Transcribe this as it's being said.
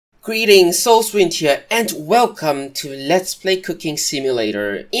Greetings, SoulSwind here, and welcome to Let's Play Cooking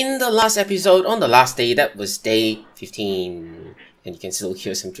Simulator. In the last episode, on the last day, that was day 15. And you can still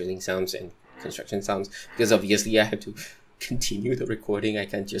hear some drilling sounds and construction sounds, because obviously I have to continue the recording. I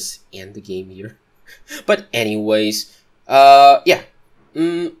can't just end the game here. But anyways,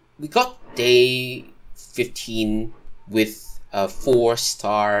 we got day 15 with a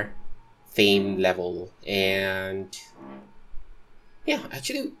 4-star fame level, and yeah,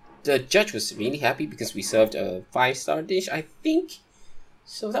 actually the judge was really happy because we served a 5-star dish, I think.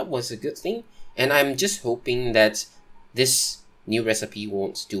 So that was a good thing. And I'm just hoping that this new recipe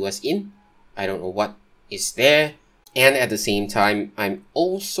won't do us in. I don't know what is there. And at the same time, I'm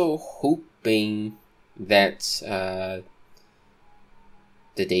also hoping that the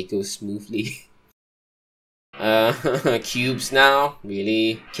day goes smoothly. Cubes now,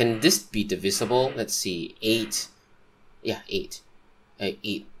 really? Can this be divisible? Let's see, 8. Yeah, 8.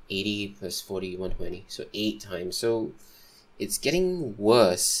 80 plus 40, 120. So 8 times. So it's getting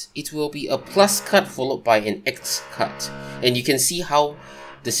worse. It will be a plus cut followed by an X cut. And you can see how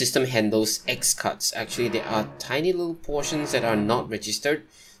the system handles X cuts. Actually, there are tiny little portions that are not registered.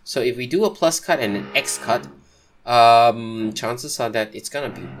 So if we do a plus cut and an X cut, chances are that it's gonna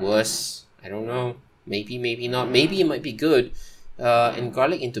be worse. I don't know. Maybe, maybe not. Maybe it might be good. And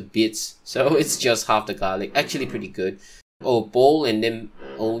garlic into bits. So it's just half the garlic. Actually pretty good. Oh, bowl and then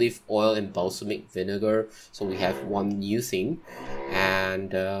olive oil and balsamic vinegar. So we have one new thing,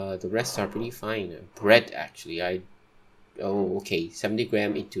 and the rest are pretty fine. Bread, actually, okay, 70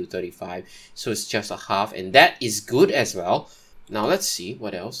 gram into 35. So it's just a half, and that is good as well. Now let's see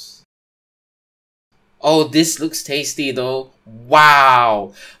what else. Oh, this looks tasty though.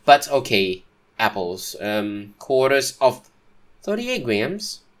 Wow. But okay, apples. Quarters of 38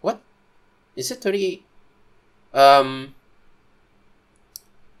 grams. What? Is it 38?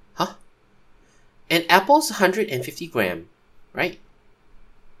 An apple's 150 gram, right?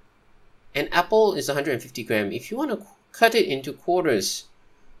 An apple is 150 gram. If you want to cut it into quarters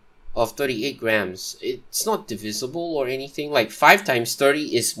of 38 grams, it's not divisible or anything. Like 5 times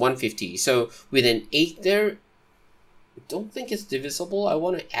 30 is 150. So with an 8 there, I don't think it's divisible. I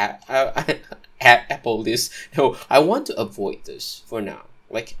want to apple this. No, I want to avoid this for now.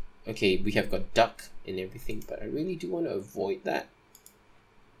 Like, okay, we have got duck and everything, but I really do want to avoid that.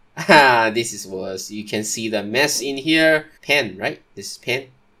 This is worse. You can see the mess in here. Pan, right? This is pan.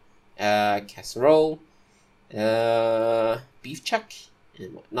 Casserole. Beef chuck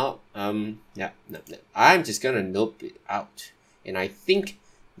and whatnot. Yeah, no. I'm just gonna nope it out. And I think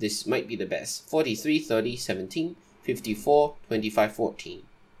this might be the best. 43, 30, 17, 54, 25, 14.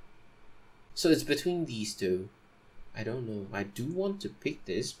 So it's between these two. I don't know. I do want to pick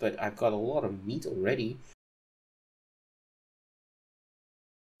this, but I've got a lot of meat already.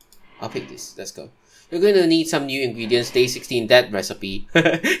 I'll pick this. Let's go. You're going to need some new ingredients. Day 16, that recipe.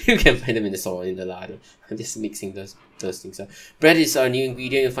 You can find them in the store, in the larder. I'm just mixing those things up. Bread is our new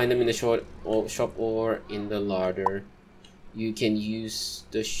ingredient. You'll find them in the shop or in the larder. You can use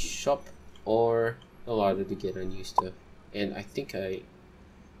the shop or the larder to get our new stuff. And I think I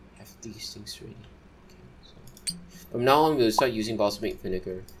have these things ready. Okay, so from now on, we'll start using balsamic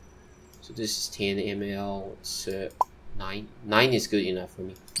vinegar. So this is 10 ml. It's 9. 9 is good enough for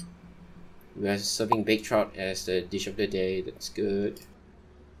me. We are serving baked trout as the dish of the day. That's good.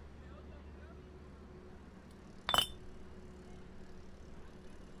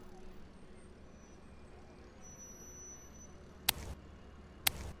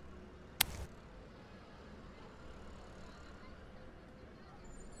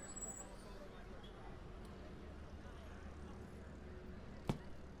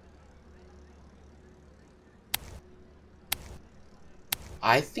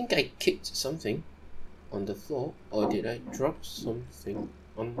 I think I kicked something on the floor, or did I drop something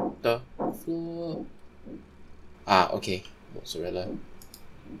on the floor? Ah, okay, mozzarella.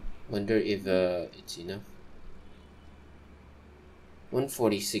 Wonder if it's enough.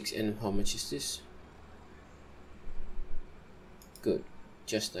 146, and how much is this? Good,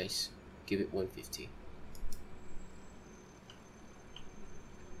 just nice. Give it 150.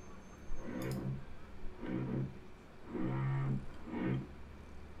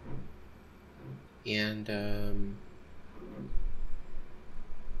 And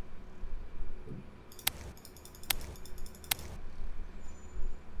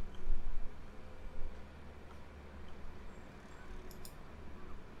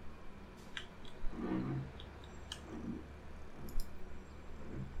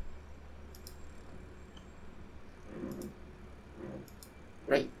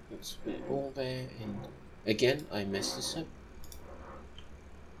right, let's put it all there, and again I messed this up.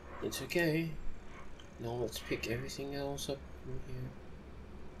 It's okay. Now let's pick everything else up from here.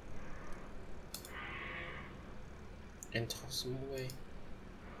 And toss them away.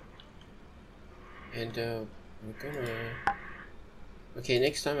 And we're gonna... Okay,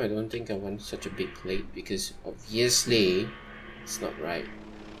 next time I don't think I want such a big plate because obviously it's not right.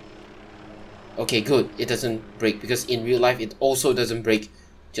 Okay, good. It doesn't break because in real life it also doesn't break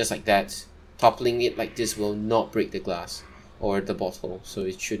just like that. Toppling it like this will not break the glass or the bottle, so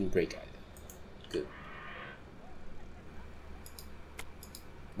it shouldn't break either. Good.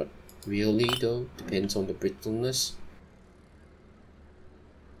 But really though, depends on the brittleness.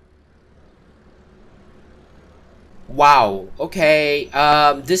 Wow, okay,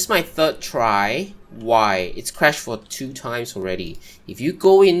 this is my third try. Why? It's crashed for 2 times already. If you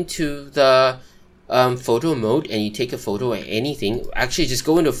go into the photo mode and you take a photo or anything, actually just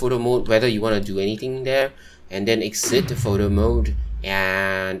go into photo mode whether you want to do anything there, and then exit the photo mode,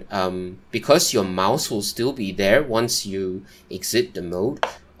 and because your mouse will still be there once you exit the mode,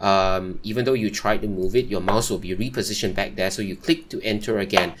 even though you try to move it, your mouse will be repositioned back there, so you click to enter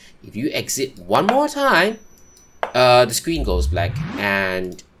again. If you exit one more time, the screen goes black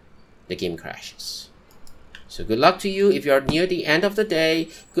and the game crashes. So good luck to you if you're near the end of the day.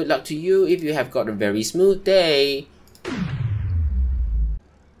 Good luck to you if you have got a very smooth day.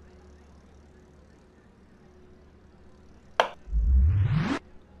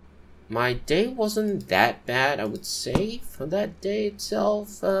 My day wasn't that bad, I would say, for that day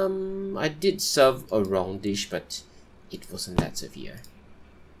itself. I did serve a wrong dish, but it wasn't that severe.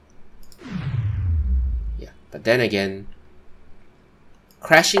 But then again,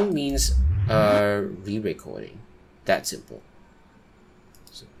 crashing means re-recording. That simple.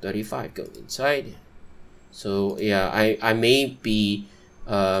 So 35 go inside. So yeah, I may be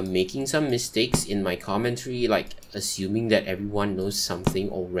making some mistakes in my commentary, like assuming that everyone knows something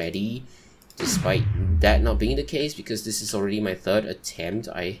already, despite that not being the case, because this is already my 3rd attempt.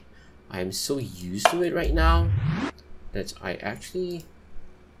 I'm so used to it right now that I actually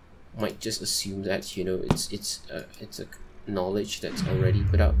might just assume that, you know, it's a knowledge that's already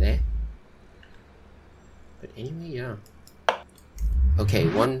put out there. But anyway, yeah. Okay,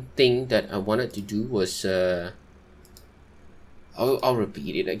 one thing that I wanted to do was I'll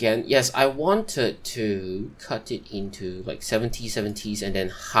repeat it again. Yes, I wanted to cut it into like 70/70s and then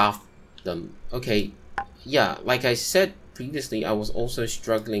half them. Okay, yeah, like I said previously, I was also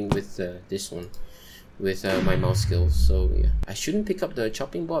struggling with this one, with my mouse skills. So yeah, I shouldn't pick up the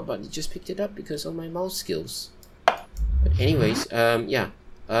chopping board, but I just picked it up because of my mouse skills. But anyways, yeah,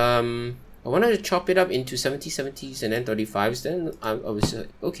 I wanted to chop it up into 70/70s and then 35s. Then I was like,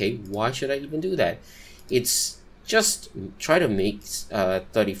 okay, why should I even do that? It's just try to make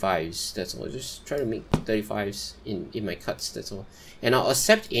 35s, that's all. Just try to make 35s in my cuts, that's all. And I'll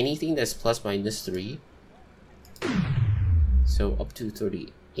accept anything that's plus minus 3. So up to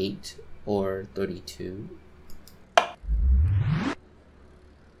 38 or 32.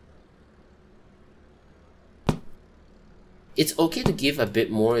 It's okay to give a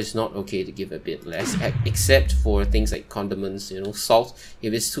bit more, it's not okay to give a bit less, except for things like condiments, you know, salt.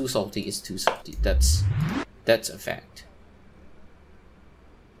 If it's too salty, it's too salty. That's a fact.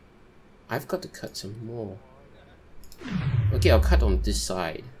 I've got to cut some more. Okay, I'll cut on this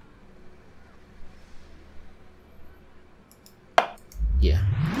side. Yeah,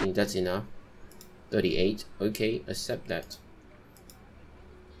 I think that's enough. 38, okay, accept that.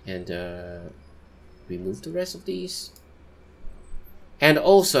 And remove the rest of these. And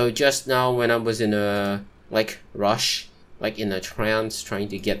also, just now when I was in a rush, like in a trance, trying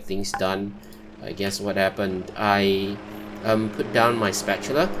to get things done, I guess what happened, I put down my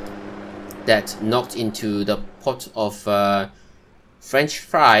spatula that knocked into the pot of French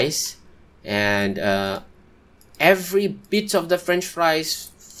fries, and every bit of the French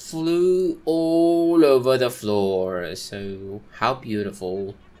fries flew all over the floor. So how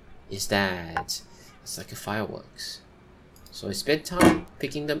beautiful is that? It's like a fireworks. So I spent time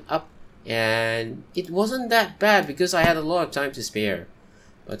picking them up, and it wasn't that bad because I had a lot of time to spare.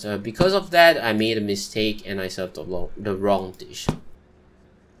 But because of that, I made a mistake and I served the wrong dish.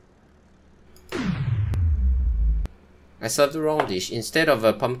 I served the wrong dish. Instead of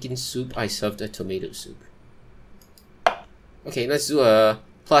a pumpkin soup, I served a tomato soup. Okay, let's do a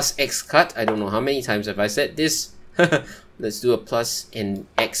plus X cut. I don't know how many times have I said this. Let's do a plus and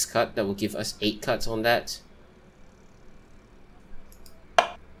X cut. That will give us 8 cuts on that.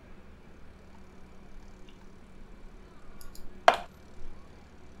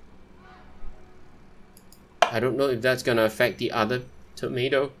 I don't know if that's gonna affect the other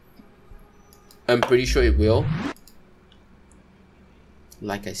tomato. I'm pretty sure it will.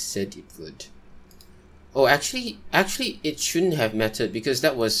 like I said it would. Oh, actually it shouldn't have mattered because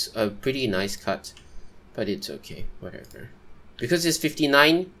that was a pretty nice cut. But it's okay, whatever. Because it's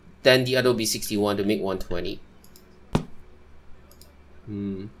 59, then the other will be 61 to make 120.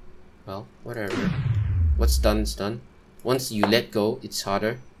 Well, whatever. What's done is done. Once you let go, it's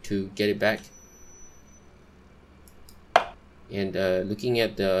harder to get it back. And looking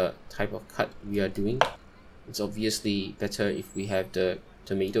at the type of cut we are doing, it's obviously better if we have the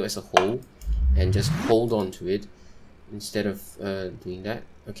tomato as a whole and just hold on to it instead of doing that.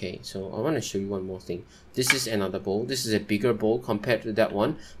 Okay, so I want to show you one more thing. This is another bowl. This is a bigger bowl compared to that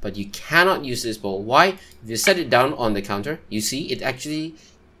one, but you cannot use this bowl. Why? If you set it down on the counter, you see it actually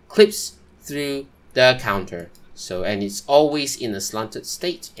clips through the counter. So, and it's always in a slanted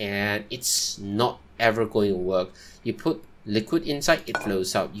state, and it's not ever going to work. You put liquid inside, it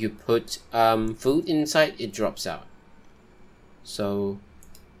flows out. You put food inside, it drops out. So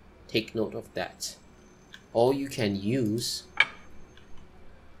take note of that. All you can use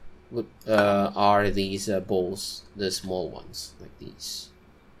are these bowls, the small ones like these,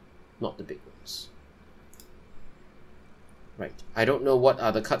 not the big ones. Right, I don't know what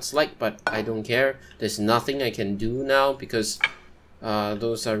are the cuts like, but I don't care. There's nothing I can do now because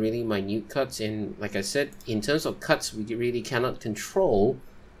those are really minute cuts, and like I said, in terms of cuts, we really cannot control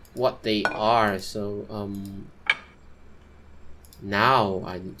what they are. So now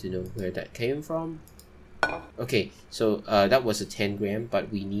I need to know where that came from. Okay, so that was a 10 gram,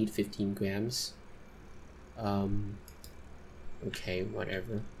 but we need 15 grams. Okay,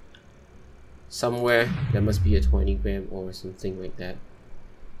 whatever. Somewhere there must be a 20 gram or something like that.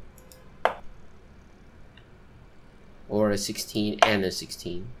 Or a 16 and a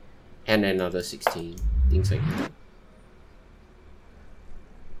 16. And another 16. Things like that.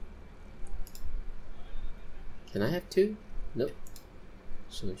 Can I have 2? Nope.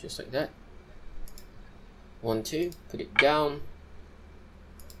 So just like that. 1, 2, put it down.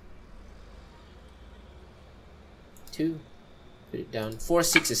 2, put it down. 4,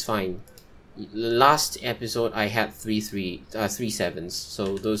 6 is fine. Last episode I had 3 sevens,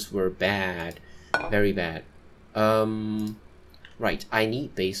 so those were bad, very bad. Right, I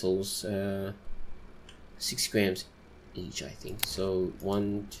need basils, 6 grams each, I think. So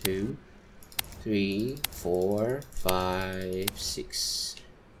 1, 2, 3, 4, 5, 6.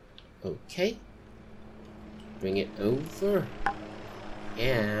 Okay. Bring it over,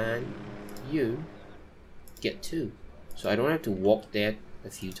 and you get 2. So I don't have to walk that a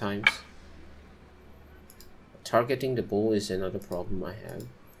few times. Targeting the bowl is another problem I have.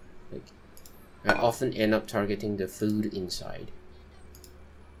 Like, I often end up targeting the food inside.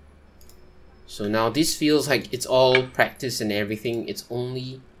 So now this feels like it's all practice and everything. It's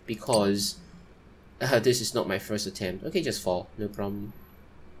only because this is not my first attempt. Okay, just fall, no problem.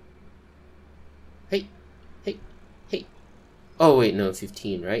 Hey. Oh wait, no,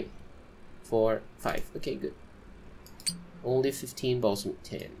 15, right? 4, 5. Okay, good. Only 15 balls with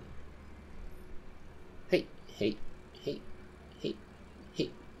 10. Hey. Okay. Hey.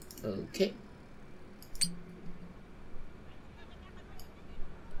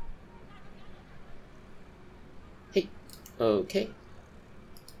 Okay.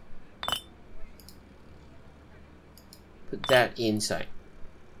 Put that inside.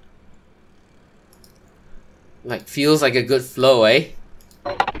 Like, feels like a good flow, eh?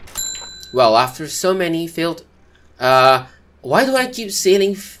 Well, after so many failed, why do I keep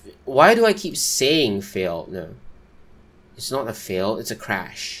saying fail? No, it's not a fail, it's a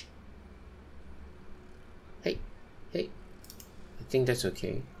crash. Hey, I think that's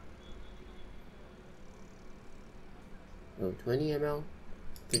okay. Oh, 20 ml,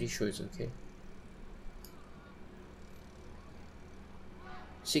 pretty sure it's okay.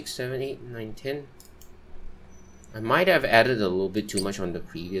 6, 7, 8, 9, 10. I might have added a little bit too much on the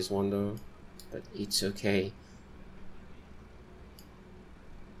previous one though, but it's okay.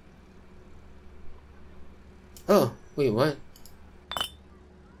 Oh, wait, what?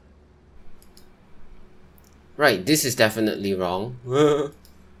 Right, this is definitely wrong.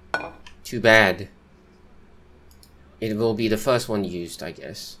 Too bad. It will be the first one used, I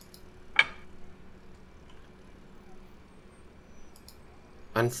guess.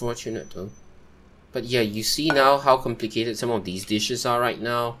 Unfortunate though. But yeah, you see now how complicated some of these dishes are right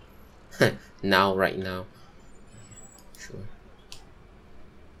now. Right now. Sure.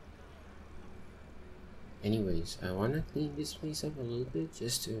 Anyways, I wanna clean this place up a little bit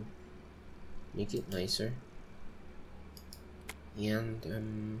just to make it nicer.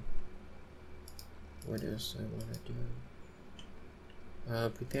 And what else I wanna do?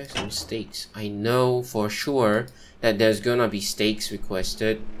 Prepare some steaks. I know for sure that there's gonna be steaks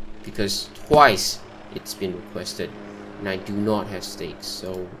requested because twice it's been requested and I do not have steaks.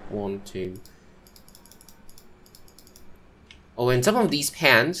 So 1, 2. Oh, and some of these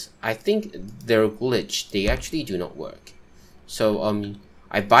pans, I think they're glitched. They actually do not work. So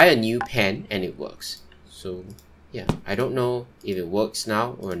I buy a new pan and it works. So yeah, I don't know if it works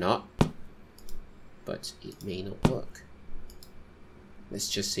now or not, but it may not work. Let's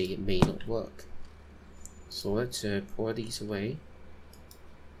just say it may not work. So let's pour these away.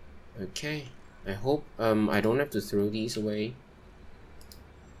 Okay, I hope I don't have to throw these away.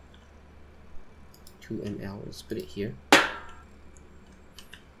 2 ml, let's put it here.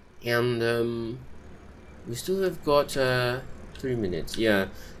 And we still have got 3 minutes. Yeah,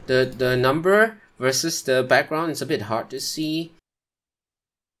 the number versus the background is a bit hard to see.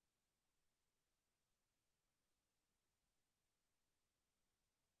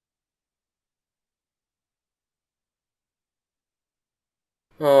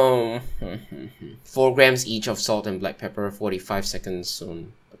 Oh, 4 grams each of salt and black pepper, 45 seconds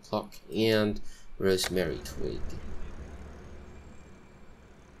on the clock, and rosemary twig.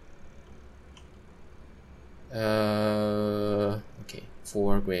 Okay,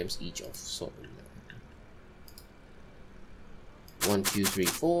 4 grams each of salt and black pepper. 1, 2, 3,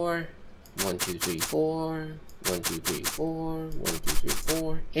 4. 1, 2, 3, 4. 1, 2, 3, 4. 1, 2, 3,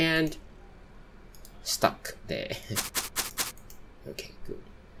 4, and stuck there. Okay, good.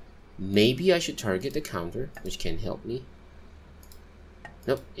 Maybe I should target the counter, which can help me.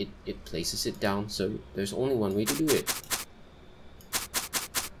 Nope, it places it down, so there's only one way to do it.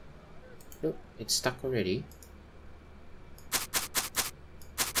 Nope, it's stuck already.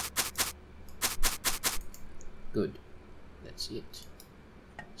 Good, that's it.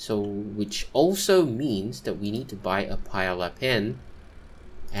 So, which also means that we need to buy a paella pen,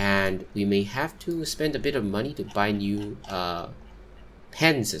 and we may have to spend a bit of money to buy new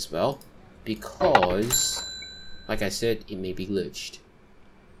pens as well, because like I said, it may be glitched.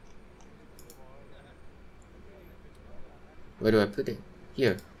 Where do I put it?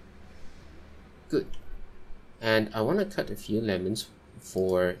 Here. Good. And I want to cut a few lemons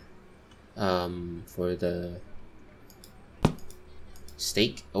for the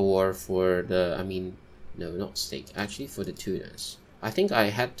steak, or for the, I mean, no, not steak, actually for the tunas. I think I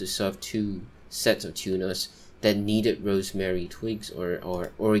had to serve 2 sets of tunas that needed rosemary twigs or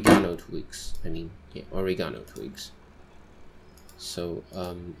oregano twigs. I mean, yeah, oregano twigs. So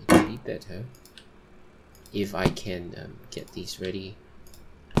it would be better if I can get these ready.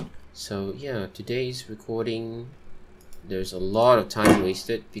 So yeah, today's recording, there's a lot of time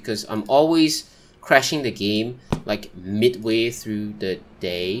wasted because I'm always crashing the game like midway through the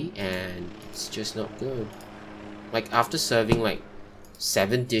day, and it's just not good. Like after serving like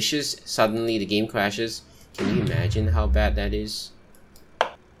 7 dishes, suddenly the game crashes. Can you imagine how bad that is?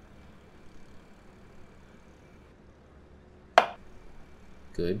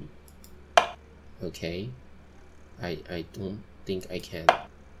 Good. Okay. I don't think I can.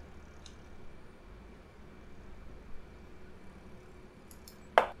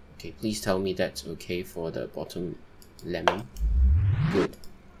 Okay, please tell me that's okay for the bottom lemon. Good.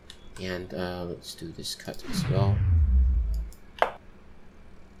 And let's do this cut as well.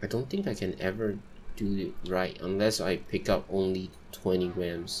 I don't think I can ever do it right unless I pick up only 20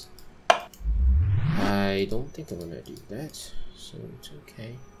 grams. I don't think I'm gonna do that, so it's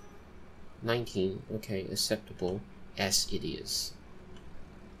okay. 19, okay, acceptable as it is.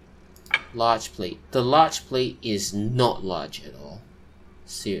 Large plate. The large plate is not large at all.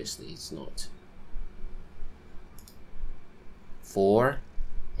 Seriously, it's not. 4,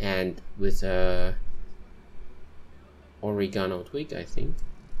 and with a oregano twig, I think.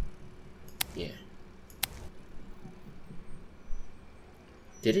 Yeah.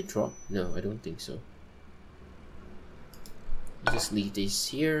 Did it drop? No, I don't think so. Just leave this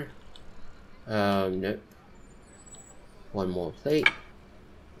here. Nope. One more plate.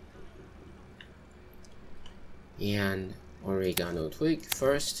 And oregano twig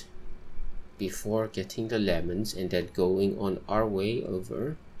first, before getting the lemons, and then going on our way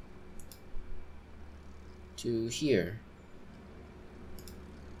over to here.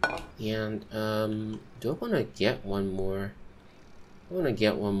 And do I want to get one more? I want to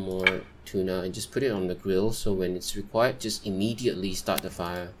get one more tuna and just put it on the grill, so when it's required, just immediately start the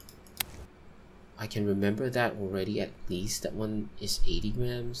fire. I can remember that already. At least that one is 80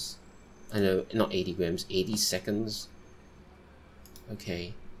 grams. I know, not 80 grams, 80 seconds.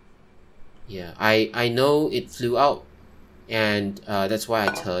 Okay. Yeah, I know it flew out, and that's why I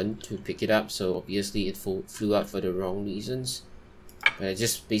turned to pick it up. So obviously it flew out for the wrong reasons. But I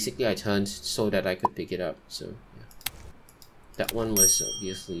just basically I turned so that I could pick it up. So yeah. That one was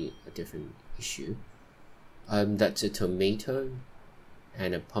obviously a different issue. That's a tomato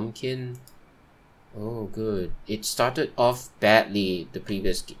and a pumpkin. Oh, good. It started off badly the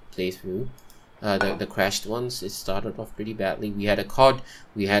previous playthrough. The crashed ones, it started off pretty badly. We had a cod,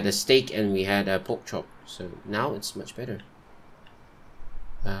 we had a steak, and we had a pork chop. So now it's much better.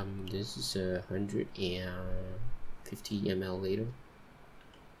 This is 150 ml later.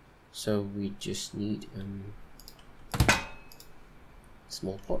 So we just need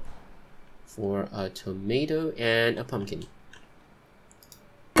small pot for a tomato and a pumpkin.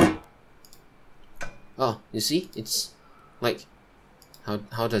 Oh, you see, it's like,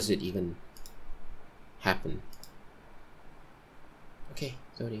 how does it even happen? Okay,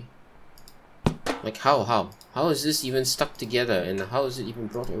 30. Like how is this even stuck together, and how is it even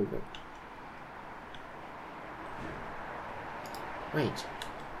brought over? Right.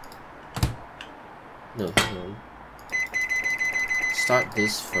 No, hang on. Start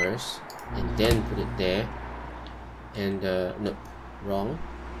this first, and then put it there. And no, wrong.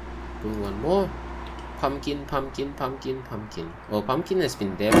 Do one more. Pumpkin, pumpkin, pumpkin, pumpkin. Oh, pumpkin has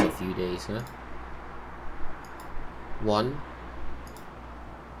been there for a few days, huh? 1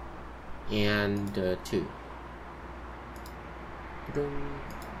 and 2.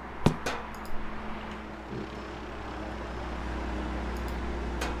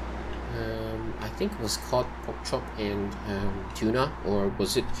 I think it was called pork chop and tuna, or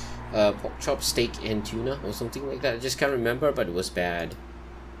was it pork chop, steak, and tuna, or something like that. I just can't remember, but it was bad.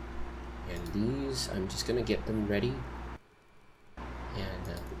 And these, I'm just gonna get them ready and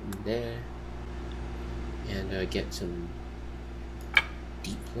put them there, and get some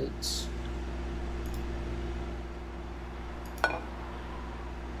deep plates.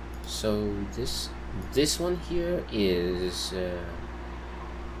 So this one here is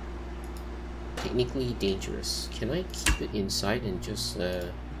technically dangerous. Can I keep it inside and just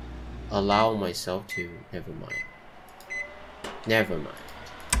allow myself to? Never mind. Never mind.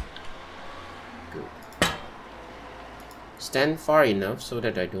 Good. Stand far enough so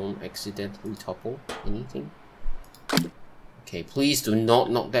that I don't accidentally topple anything. Okay, please do not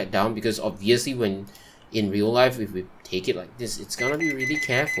knock that down, because obviously when in real life, if we take it like this, it's gonna be really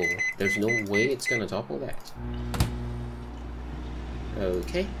careful. There's no way it's gonna topple that.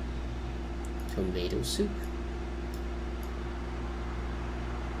 Okay. Tomato soup.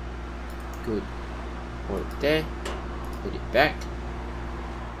 Good. Pour it there. Put it back.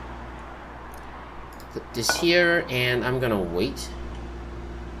 Put this here, and I'm gonna wait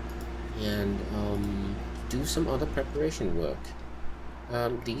and do some other preparation work.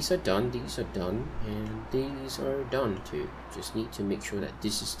 These are done, and these are done too. Just need to make sure that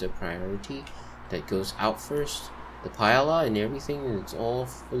this is the priority that goes out first. The paella and everything, it's all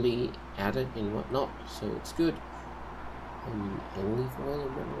fully added and whatnot, so it's good. Olive oil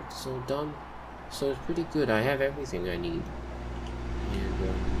and whatnot, it's all done, so it's pretty good. I have everything I need.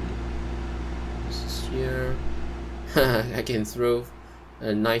 And this is here. I can throw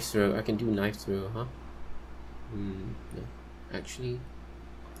a knife throw. I can do knife throw, huh? No, actually,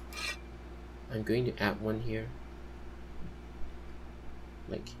 I'm going to add one here.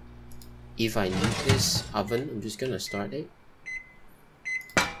 Like, if I need this oven, I'm just gonna start it.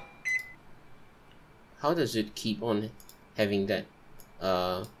 How does it keep on having that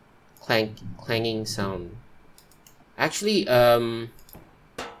clanging sound? Actually,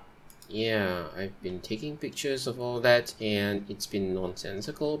 yeah, I've been taking pictures of all that, and it's been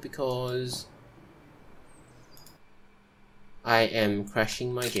nonsensical because I am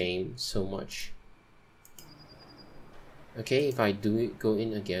crashing my game so much. Okay, if I do it, go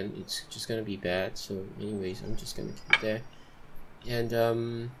in again, it's just gonna be bad. So anyways, I'm just gonna keep it there. And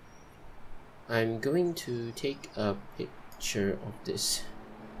I'm going to take a picture of this.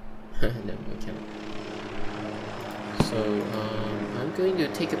 No, I can't. So I'm going to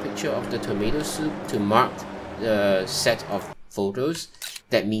take a picture of the tomato soup to mark the set of photos.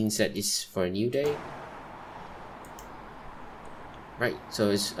 That means that it's for a new day. Right, so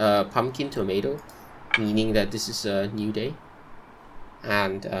it's pumpkin tomato, meaning that this is a new day.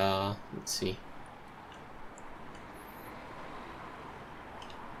 And let's see.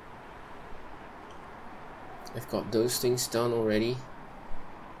 I've got those things done already.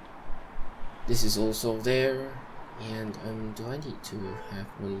 This is also there. And do I need to have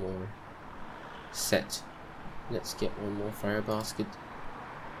one more set? Let's get one more fire basket,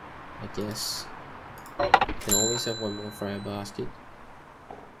 I guess. Can always have one more fire basket.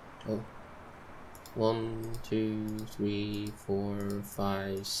 Oh. 1, 2, 3, 4,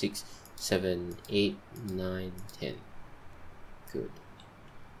 5, 6, 7, 8, 9, 10. Good.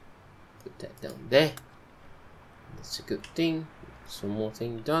 Put that down there. That's a good thing. Some more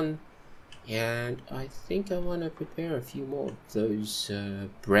thing done. And I think I want to prepare a few more of those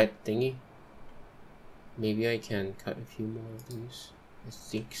bread thingy. Maybe I can cut a few more of these. I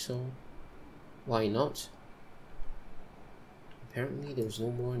think so. Why not? Apparently there's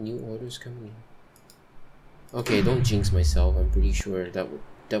no more new orders coming in. Okay, don't jinx myself. I'm pretty sure that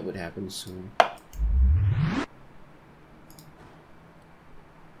would happen soon.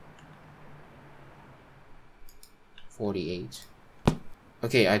 $48.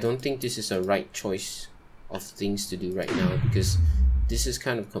 Okay, I don't think this is a right choice of things to do right now because this is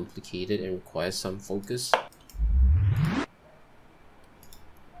kind of complicated and requires some focus.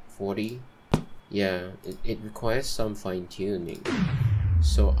 40. Yeah, it requires some fine-tuning.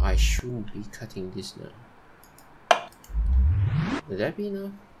 So I shouldn't be cutting this now. Would that be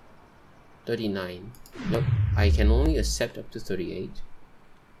enough? 39. Nope, I can only accept up to 38.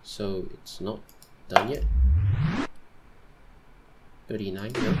 So it's not done yet.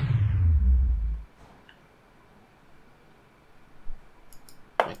 39, no.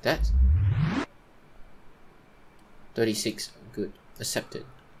 Like that. 36, good. Accepted.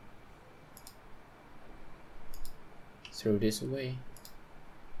 Throw this away.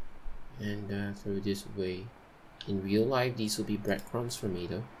 And throw this away. In real life, these will be breadcrumbs for me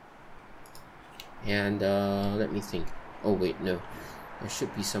though. And let me think. Oh wait, no. There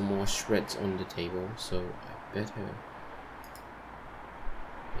should be some more shreds on the table, so I better...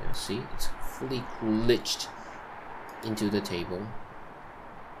 Yeah, see, it's fully glitched into the table,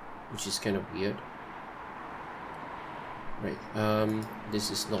 which is kind of weird. Right, this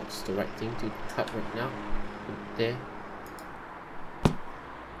is not the right thing to cut right now. Put it there.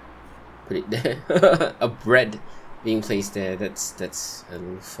 Put it there. A bread being placed there. That's a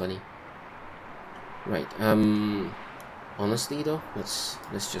little funny. Right. Honestly though, let's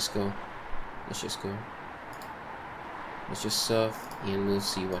just go. Let's just go. Let's just serve and we'll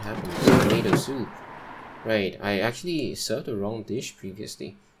see what happens. Tomato soup. Right, I actually served the wrong dish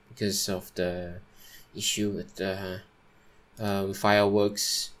previously because of the issue with the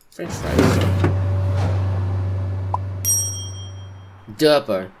fireworks french fries.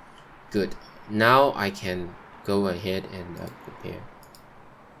 Dupper. Good. Now I can go ahead and prepare.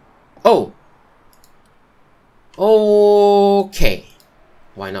 Oh! Okay.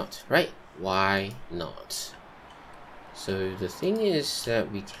 Why not, right? Why not? So the thing is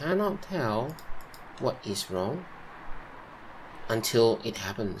that we cannot tell what is wrong until it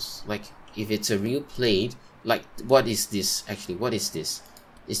happens. Like if it's a real plate, like what is this actually? What is this?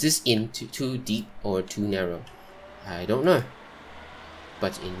 Is this in too deep or too narrow? I don't know.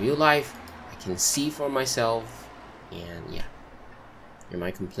 But in real life, I can see for myself, and yeah. Am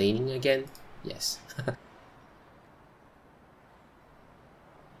I complaining again? Yes.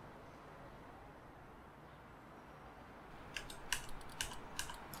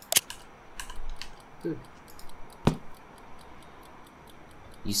 Good.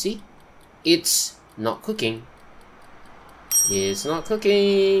 You see? It's not cooking. It's not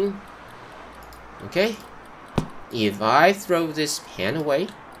cooking. Okay? If I throw this pan away...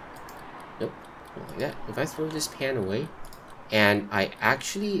 Nope, not like that. If I throw this pan away, and I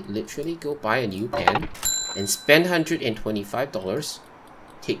actually literally go buy a new pan, and spend $125,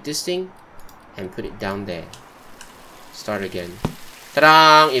 take this thing, and put it down there. Start again.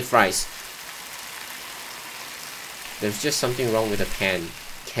 Ta-da! It fries. There's just something wrong with the pan.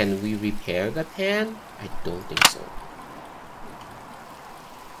 Can we repair the pan? I don't think so.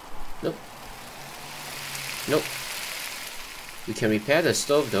 Nope. Nope. We can repair the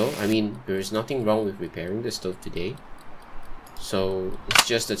stove though. I mean, there's nothing wrong with repairing the stove today. So, it's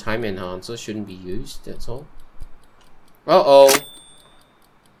just the time enhancer shouldn't be used, that's all. Uh-oh.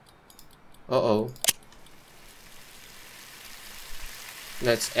 Uh-oh.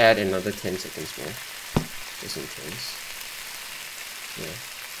 Let's add another 10 seconds more. Just in case. Yeah.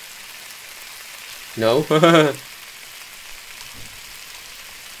 No.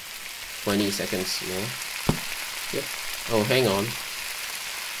 20 seconds more. Yep. Oh, hang on.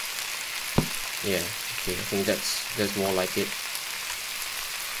 Yeah. Okay. I think that's more like it.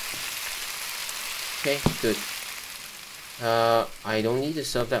 Okay. Good. I don't need to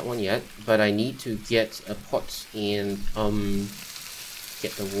serve that one yet, but I need to get a pot and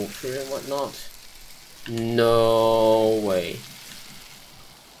get the water and whatnot. No way.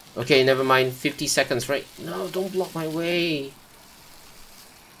 Okay, never mind. 50 seconds, right? No, don't block my way.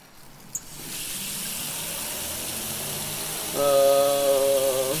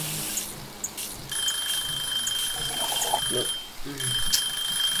 No.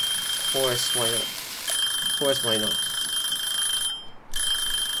 Forest, why not? Forest, why not?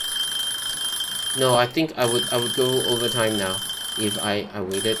 No, I think I would go overtime now if I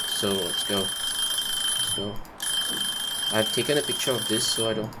waited. So let's go. Let's go. I've taken a picture of this, so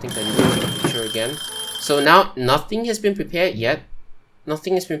I don't think I need to take a picture again. So now nothing has been prepared yet.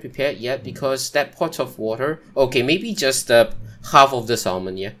 Nothing has been prepared yet because that pot of water. Okay, maybe just half of the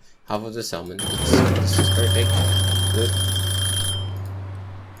salmon. Yeah, half of the salmon. This is perfect. Good.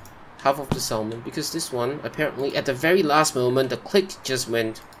 Half of the salmon, because this one apparently at the very last moment the click just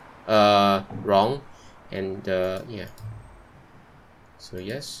went wrong, and yeah. So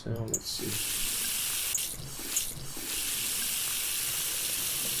yes, let's see.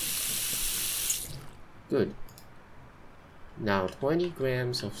 Good. Now 20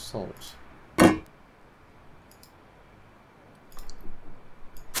 grams of salt.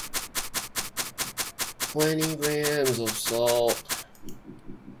 20 grams of salt.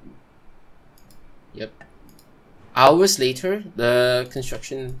 Yep. Hours later, the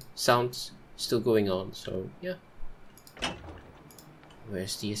construction sounds still going on, so yeah.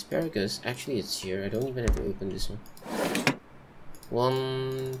 Where's the asparagus? Actually, it's here. I don't even have to open this one.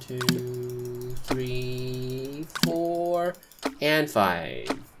 1, 2, 3, 4, and 5.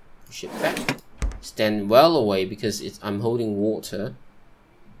 Push it back. Stand well away because I'm holding water.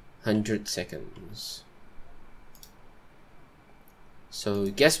 100 seconds. So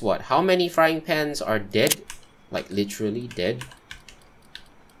guess what? How many frying pans are dead? Like literally dead?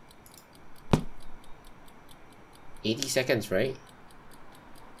 80 seconds, right?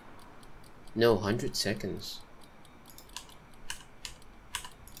 No, 100 seconds.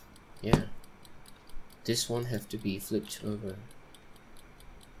 Yeah. This one have to be flipped over.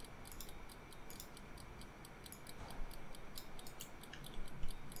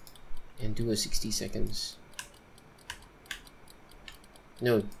 And do a 60 seconds.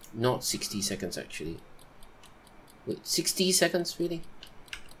 No, not 60 seconds actually. Wait, 60 seconds really?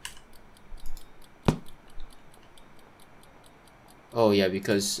 Oh yeah,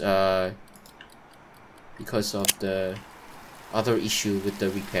 because of the other issue with the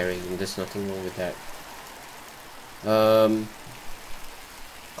repairing. There's nothing wrong with that.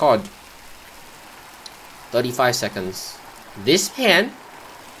 Cod. 35 seconds. This pan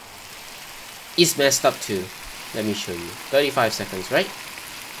is messed up too. Let me show you. 35 seconds, right?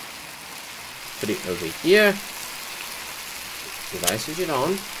 Put it over here. If I switch it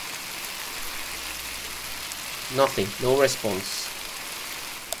on, nothing, no response.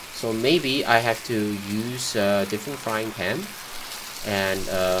 So maybe I have to use a different frying pan and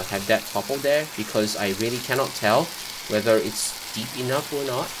have that topple there, because I really cannot tell whether it's deep enough or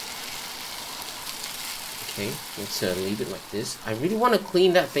not. Okay, let's leave it like this. I really want to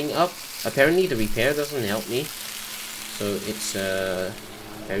clean that thing up. Apparently the repair doesn't help me, so it's a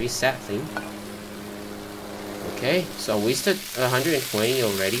very sad thing. Okay, so I wasted 120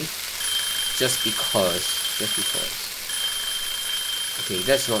 already, just because. Okay,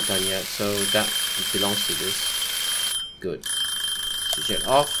 that's not done yet, so that belongs to this. Good. Switch it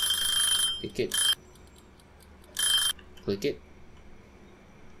off. Click it. Click it.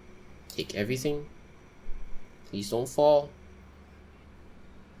 Take everything. Please don't fall.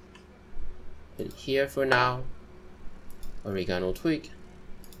 Put it here for now. Oregano twig.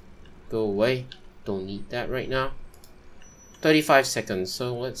 Go away. Don't need that right now. 35 seconds.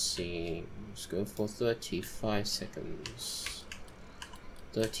 So let's see. Let's go for 35 seconds.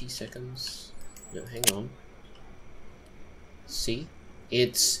 30 seconds. No, hang on. See?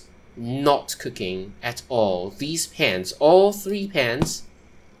 It's not cooking at all. These pans, all 3 pans,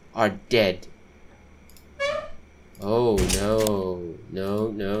 are dead. Oh no.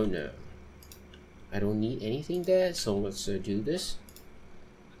 No. I don't need anything there, so let's do this.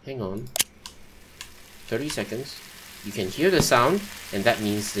 Hang on. 30 seconds. You can hear the sound, and that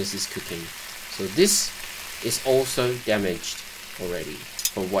means this is cooking. So this is also damaged already.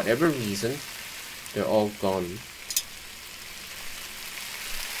 For whatever reason, they're all gone.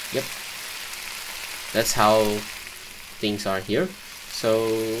 Yep. That's how things are here. So,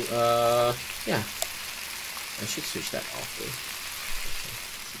 yeah. I should switch that off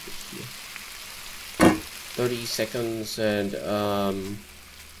though. Okay, 30 seconds and,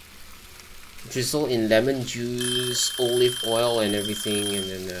 drizzle in lemon juice, olive oil and everything,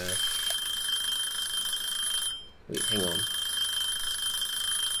 and then, wait, hang on.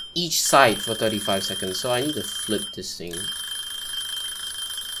 Each side for 35 seconds, so I need to flip this thing.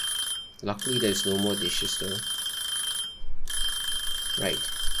 Luckily there's no more dishes though. Right.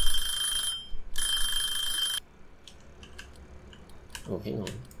 Oh, hang on.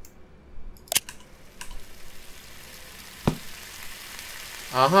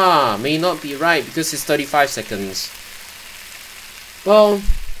 Aha! May not be right because it's 35 seconds. Well,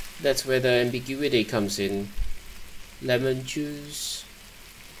 That's where the ambiguity comes in. Lemon juice,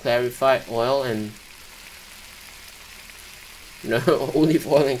 clarified oil, and no, olive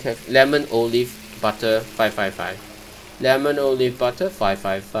oil and lemon, olive, butter, 555. Lemon, olive, butter,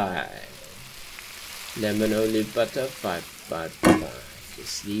 555. Lemon, olive, butter, 555.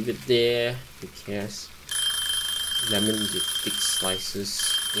 Just leave it there. Who cares? Lemon into thick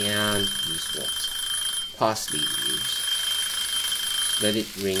slices, and use what? Parsley leaves. Let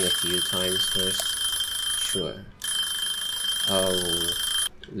it ring a few times first. Sure. Oh,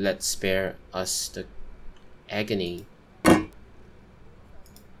 let's spare us the agony.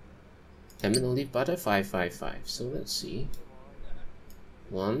 Lemon, olive, butter, 555. So let's see.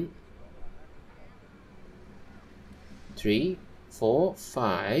 1, 3, 4,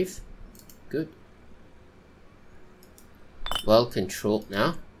 5. Good. Well controlled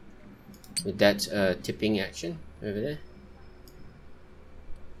now. With that tipping action over there.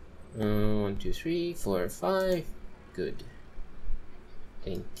 1, 2, 3, 4, 5. Good.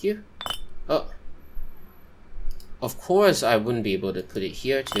 Thank you. Oh. Of course I wouldn't be able to put it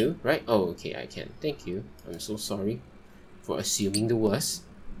here too, right? Oh, okay, I can. Thank you. I'm so sorry for assuming the worst.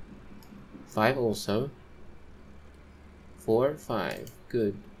 5 also. 4, 5.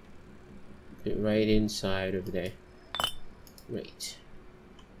 Good. Put it right inside over there. Great.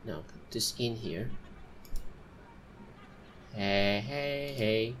 Now put this in here. Hey, hey,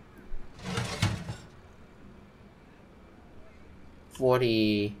 hey.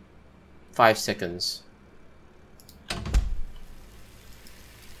 45 seconds.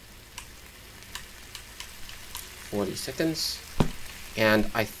 40 seconds. And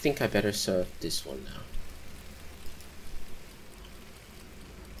I think I better serve this one now.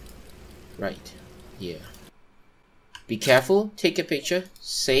 Right. Yeah. Be careful. Take a picture.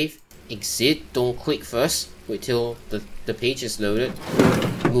 Save. Exit. Don't click first. Wait till the page is loaded.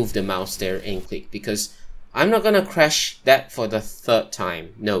 Move the mouse there and click, because I'm not gonna crash that for the 3rd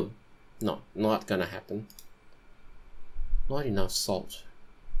time. No. Not gonna happen. Not enough salt.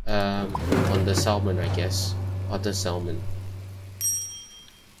 On the salmon, I guess. Other salmon.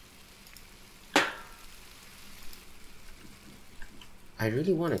 I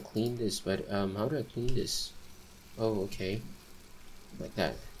really want to clean this, but how do I clean this? Oh, okay. Like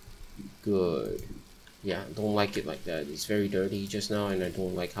that. Good. Yeah, don't like it like that. It's very dirty just now, and I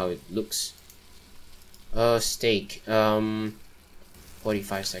don't like how it looks. Steak.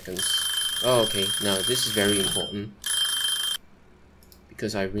 45 seconds. Oh, okay. Now this is very important,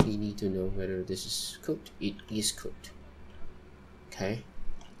 because I really need to know whether this is cooked. It is cooked. Okay.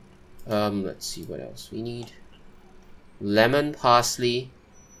 Let's see what else we need. Lemon, parsley.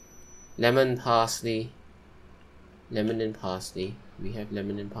 Lemon, parsley. Lemon and parsley. We have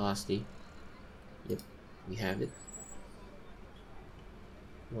lemon and parsley. Yep, we have it.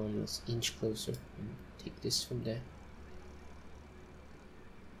 Let's inch closer and take this from there.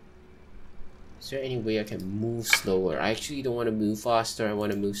 Is there any way I can move slower? I actually don't want to move faster, I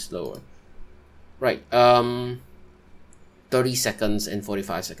want to move slower. Right, 30 seconds and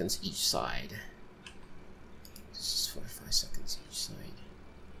 45 seconds each side. This is 45 seconds each side.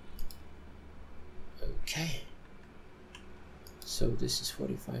 Okay. So this is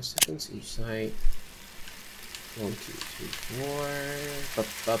 45 seconds each side. 1, 2, 3,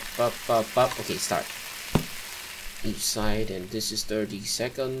 4. Okay, start. Each side, and this is 30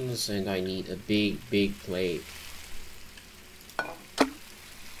 seconds, and I need a big plate. I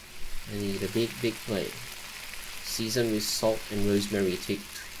need a big plate. Season with salt and rosemary twig.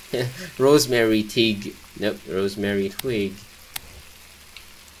 Rosemary twig. Nope, rosemary twig.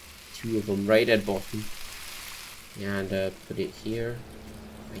 2 of them right at bottom. And put it here.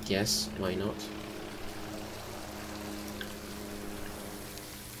 I guess, why not?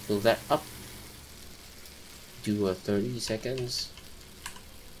 Fill that up. Do a 30 seconds.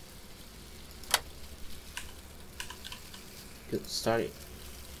 Good, start it.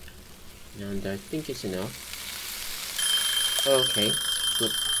 And I think it's enough. Okay,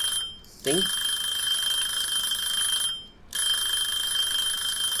 good thing.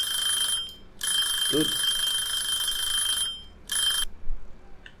 Good.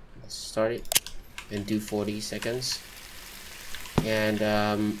 Let's start it and do 40 seconds. And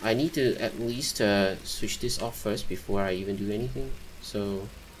I need to at least switch this off first before I even do anything. So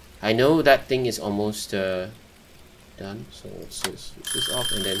I know that thing is almost done, so let's switch this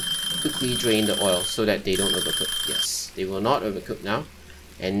off and then quickly drain the oil so that they don't overcook. Yes, they will not overcook now.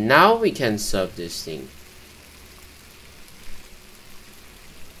 And now we can serve this thing.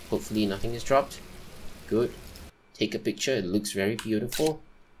 Hopefully nothing is dropped. Good. Take a picture. It looks very beautiful.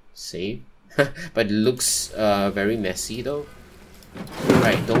 Save. But it looks very messy though.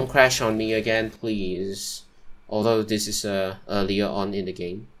 Right, don't crash on me again, please. Although this is earlier on in the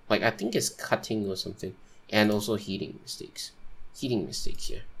game. Like, I think it's cutting or something. And also heating mistakes. Heating mistakes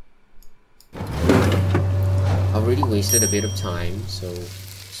here. I already wasted a bit of time, so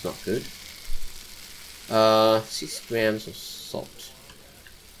it's not good. 6 grams of salt.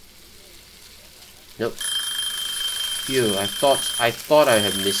 Nope. Phew, I thought I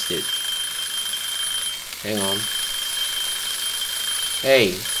had missed it. Hang on.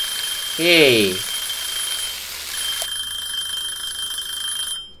 Hey. Hey.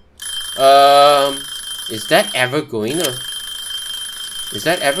 Is that ever going to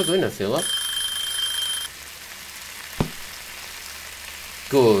fill up?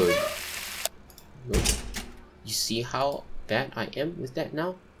 Good. Nope. You see how bad I am with that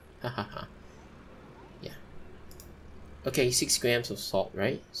now? Hahaha. Yeah. Okay, 6 grams of salt,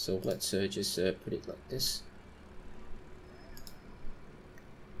 right? So let's just put it like this.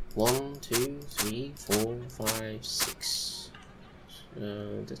 1, 2, 3, 4, 5, 6.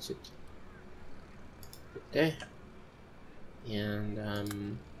 That's it. Put there.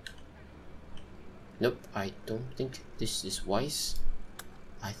 And nope, I don't think this is wise.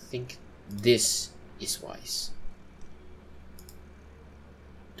 I think this is wise.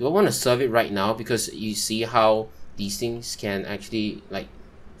 Do I want to serve it right now? Because you see how these things can actually like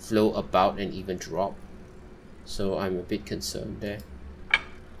flow about and even drop. So I'm a bit concerned there.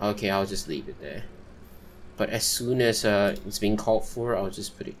 Okay, I'll just leave it there. But as soon as it's being called for, I'll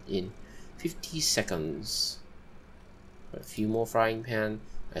just put it in. 50 seconds. A few more frying pan.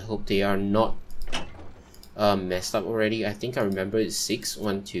 I hope they are not messed up already. I think I remember it's 6.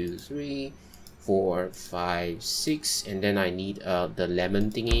 1, 2, 3, 4, 5, 6, and then I need the lemon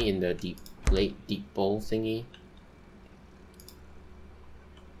thingy in the deep bowl thingy.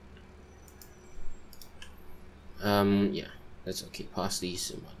 Yeah, that's okay. Parsley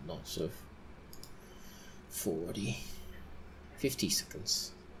and whatnot. So 40, 50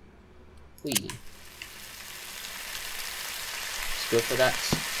 seconds. Let's go for that.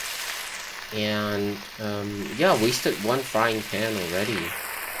 And yeah, wasted 1 frying pan already.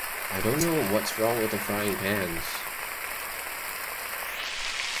 I don't know what's wrong with the frying pans.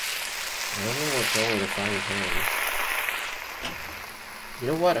 I don't know what's wrong with the frying pans. You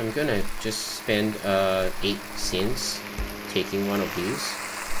know what? I'm gonna just spend 8 cents taking one of these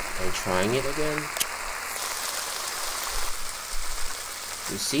and trying it again.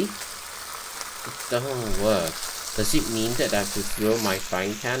 You see? It doesn't work. Does it mean that I have to throw my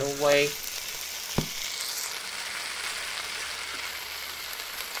frying pan away?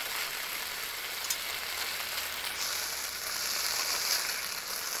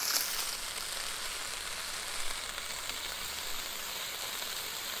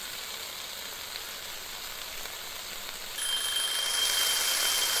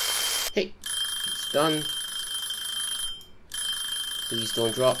 Hey, it's done. Please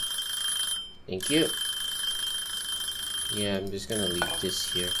don't drop. Thank you. Yeah, I'm just gonna leave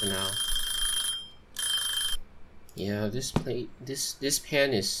this here for now. Yeah, this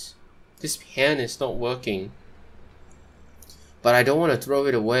pan is not working. But I don't want to throw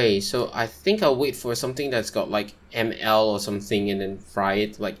it away, so I think I'll wait for something that's got like ml or something and then fry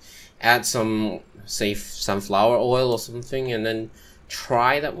it, like add some, say, sunflower oil or something, and then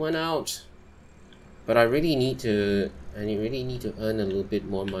try that one out. But I really need to earn a little bit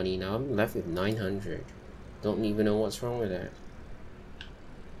more money now. I'm left with 900. Don't even know what's wrong with that.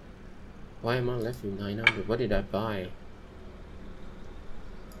 Why am I left with 900? What did I buy?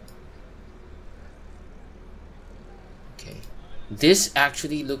 Okay. This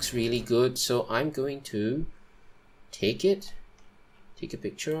actually looks really good, so I'm going to take it. Take a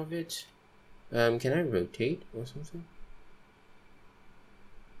picture of it. Can I rotate or something?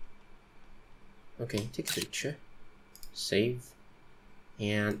 Okay, take a picture. Save.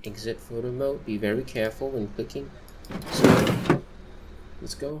 And exit photo mode. Be very careful when clicking. So,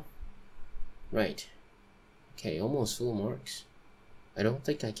 let's go. Right. Okay, almost full marks. I don't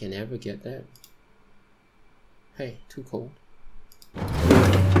think I can ever get that. Hey, too cold.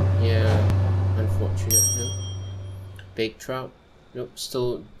 Yeah, unfortunate. No. Baked trout. Nope,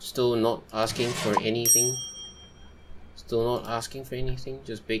 still not asking for anything. Still not asking for anything,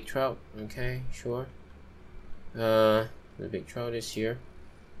 just baked trout. Okay, sure. The baked trout is here.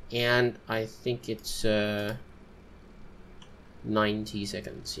 And I think it's 90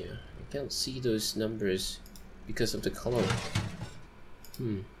 seconds here. I can't see those numbers because of the color.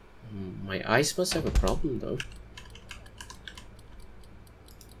 My eyes must have a problem though.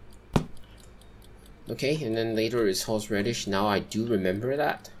 Okay, and then later is horseradish. Now I do remember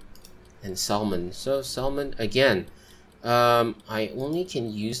that. And salmon. So salmon again. I only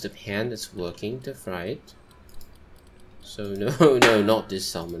can use the pan that's working to fry it. So no, no, not this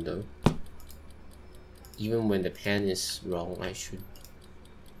salmon though. Even when the pan is wrong, I should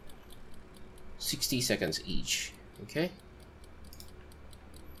 60 seconds each. Okay.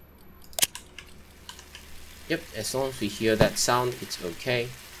 Yep, as long as we hear that sound, it's okay.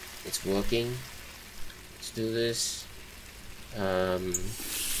 It's working. Let's do this. 1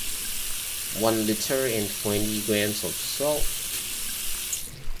 liter and 20 grams of salt.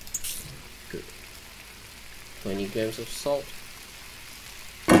 Good. 20 grams of salt.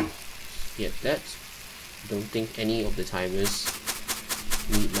 Get that. Don't think any of the timers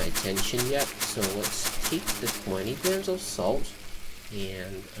need my attention yet. So let's take the 20 grams of salt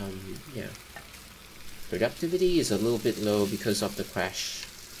and yeah. Productivity is a little bit low because of the crash,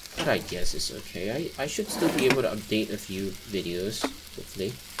 but I guess it's okay. I should still be able to update a few videos,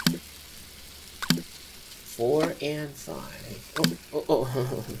 hopefully. 4 and 5. Oh.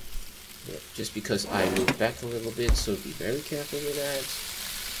 Yeah, just because I moved back a little bit, so be very careful with that.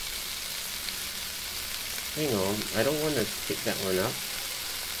 Hang on, I don't want to pick that one up.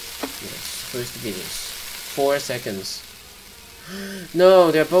 Yeah, it's supposed to be this. 4 seconds.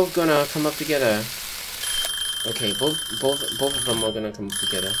 No, they're both gonna come up together. Okay, both of them are gonna come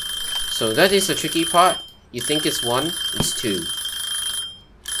together. So that is the tricky part. You think it's 1, it's 2.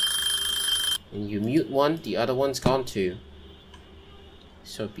 And you mute one, the other one's gone too.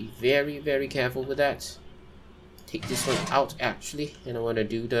 So be very, very careful with that. Take this one out actually, and I want to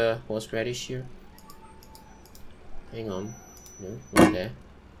do the horseradish here. Hang on. No, not there.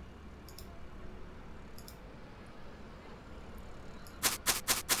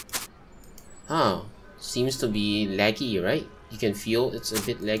 Oh, seems to be laggy, right? You can feel it's a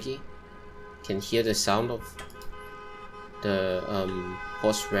bit laggy. Can hear the sound of the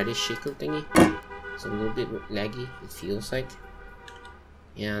horseradish shaker thingy. It's a little bit laggy, it feels like.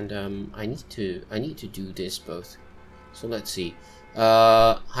 And I need to do this both. So let's see.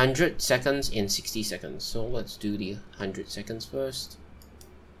 100 seconds and 60 seconds. So let's do the 100 seconds first.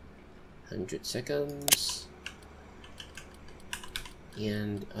 100 seconds.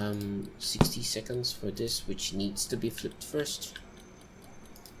 And 60 seconds for this, which needs to be flipped first.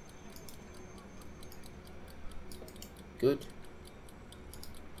 Good.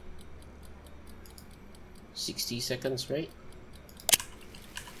 60 seconds, right?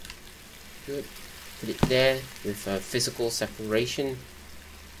 Good. Put it there with physical separation.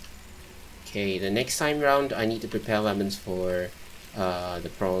 Okay, the next time round I need to prepare lemons for the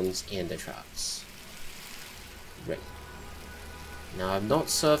prawns and the trouts. Right. Now I've not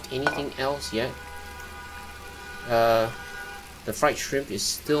served anything else yet. The fried shrimp is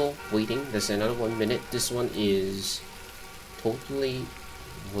still waiting. There's another 1 minute. This one is totally...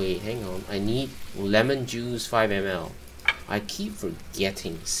 Wait, hang on. I need lemon juice 5 ml. I keep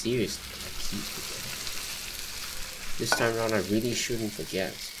forgetting. Seriously, I keep forgetting. This time around, I really shouldn't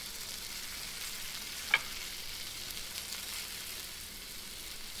forget.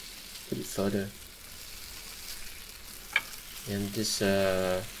 Put it further. And this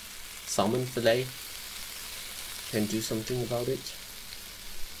salmon fillet, can do something about it.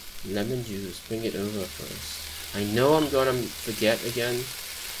 Lemon juice, bring it over first. I know I'm gonna forget again.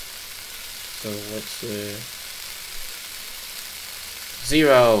 So what's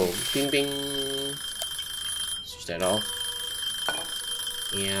 0? Bing bing. Switch that off.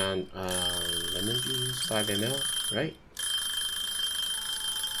 And lemon juice 5 ml, right?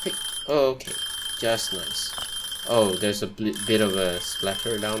 Hey, okay, just nice. Oh, there's a bit of a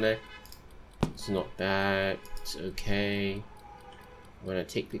splatter down there. It's not bad. It's okay. I'm gonna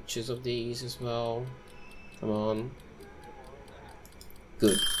take pictures of these as well. Come on.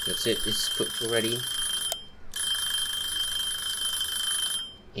 Good. That's it. It's cooked already.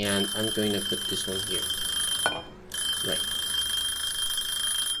 And I'm going to put this one here. Right.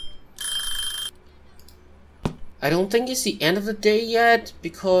 I don't think it's the end of the day yet,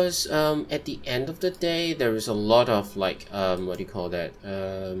 because at the end of the day there is a lot of like what do you call that,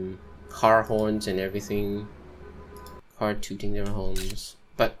 car horns and everything, car tooting their horns.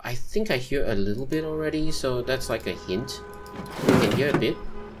 But I think I hear a little bit already, so that's like a hint. You can hear a bit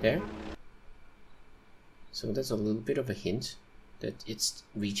there, so that's a little bit of a hint that it's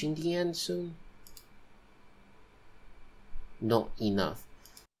reaching the end soon. Not enough.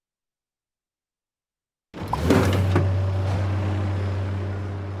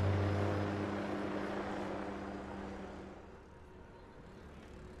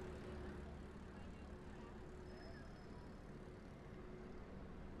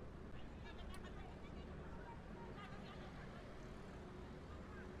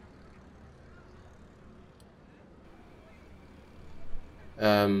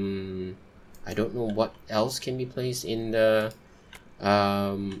 I don't know what else can be placed in the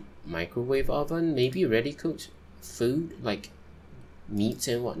microwave oven. Maybe ready cooked food like meats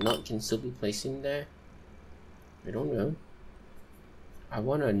and whatnot can still be placed in there. I don't know. I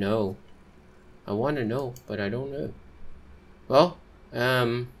wanna know, but I don't know. Well,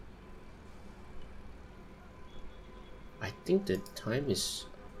 I think the time is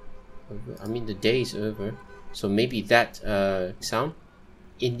over. I mean, the day is over. So maybe that sound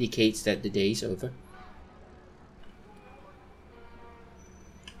indicates that the day is over.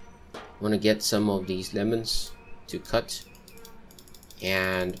 Want to get some of these lemons to cut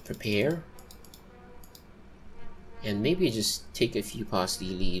and prepare. And maybe just take a few parsley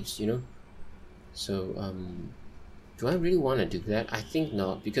leaves, you know. So, do I really want to do that? I think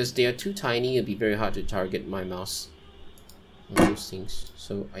not, because they are too tiny. It'd be very hard to target my mouse on those things.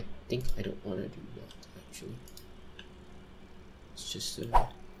 So I think I don't want to do that, actually. Let's just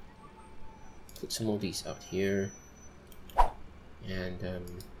put some of these out here and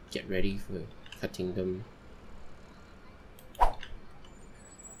get ready for cutting them.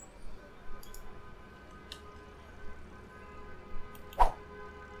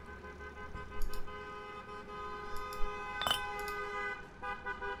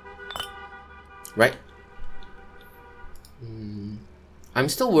 Right. I'm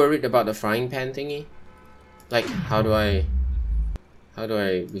still worried about the frying pan thingy. Like, how do I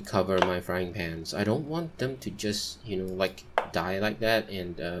recover my frying pans? I don't want them to just, you know, like die like that,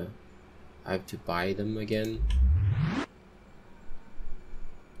 and I have to buy them again.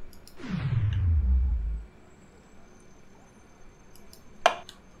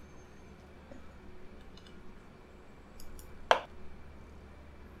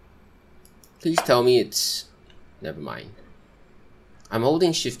 Please tell me it's... Never mind. I'm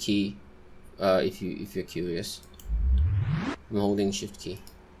holding shift key, if you're curious. I'm holding shift key,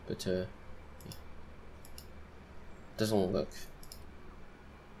 but yeah. Doesn't work.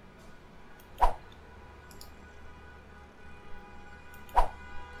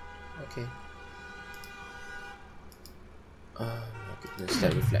 Okay. Oh my goodness,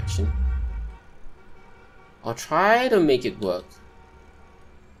 that reflection. I'll try to make it work.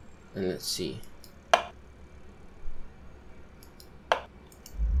 And let's see.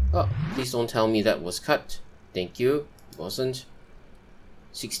 Oh, please don't tell me that was cut. Thank you. It wasn't.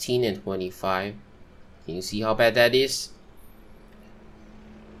 16 and 25. Can you see how bad that is?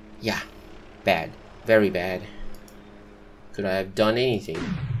 Yeah. Bad. Very bad. Could I have done anything?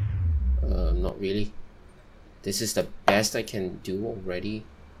 Not really. This is the best I can do already.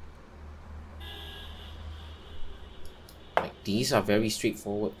 Like, these are very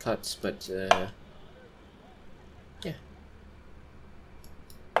straightforward cuts, but yeah.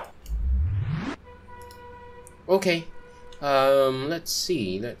 Okay. Let's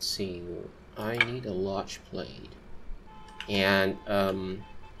see. I need a large plate. And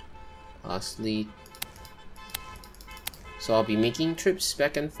parsley. So I'll be making trips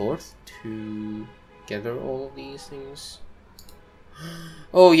back and forth to gather all of these things.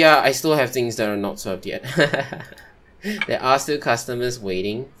 Oh yeah, I still have things that are not served yet. There are still customers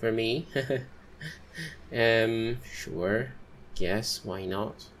waiting for me. Sure. Guess, why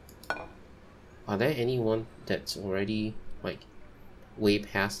not? Are there anyone that's already, like, way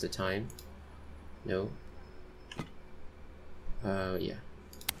past the time? No? Yeah.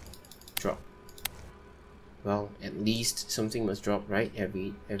 Drop. Well, at least something must drop, right?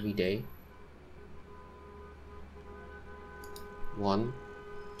 Every day. One.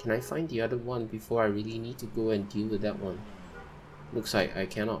 Can I find the other one before I really need to go and deal with that one? Looks like I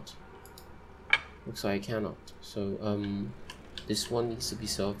cannot. Looks like I cannot. So, this one needs to be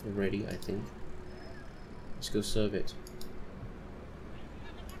served already, I think. Let's go serve it.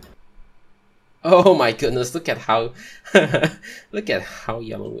 Oh my goodness, look at how look at how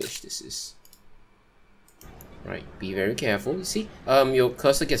yellowish this is. Right, be very careful. You see, your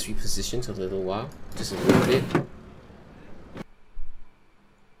cursor gets repositioned a little while, just a little bit.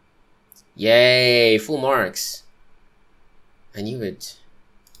 Yay, full marks. I knew it.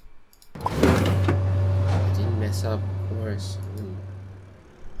 I didn't mess up, of course.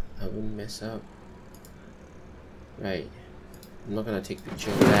 I wouldn't mess up. Right. I'm not gonna take a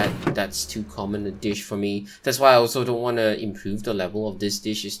picture of that. That's too common a dish for me. That's why I also don't want to improve the level of this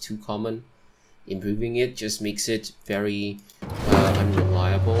dish. It's too common. Improving it just makes it very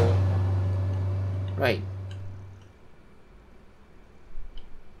unreliable. Right.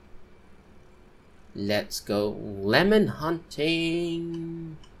 Let's go lemon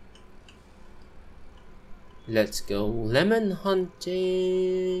hunting. Let's go lemon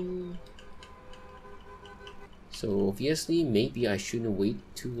hunting. So obviously, maybe I shouldn't wait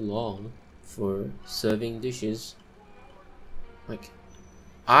too long for serving dishes. Like,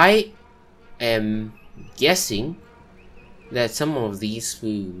 I am guessing that some of these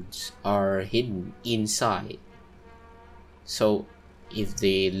foods are hidden inside. So if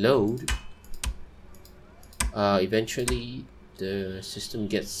they load, eventually the system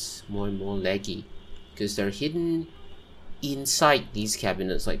gets more and more laggy because they're hidden inside these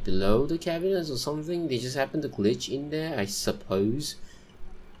cabinets, like below the cabinets or something. They just happen to glitch in there, I suppose,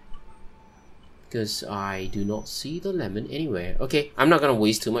 because I do not see the lemon anywhere. Okay, I'm not gonna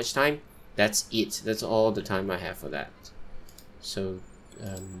waste too much time. That's it. That's all the time I have for that. So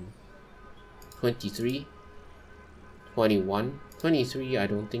 23, 21, 23, I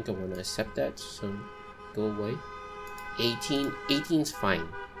don't think I want to accept that, so go away. 18, 18's fine.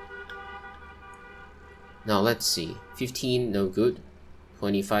 Now let's see. 15, no good.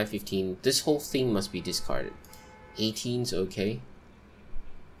 25, 15. This whole thing must be discarded. 18's okay.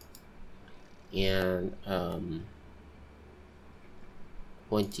 And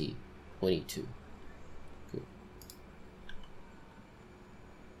 20, 22. Good.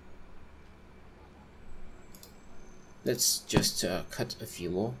 Let's just cut a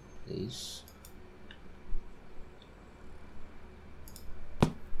few more, please.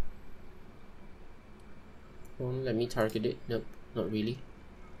 Let me target it. Nope, not really.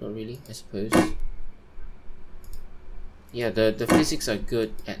 Not really, I suppose. Yeah, the physics are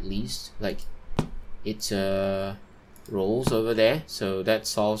good at least. Like, it rolls over there, so that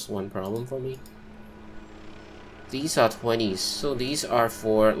solves one problem for me. These are 20s, so these are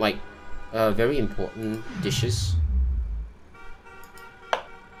for like very important dishes.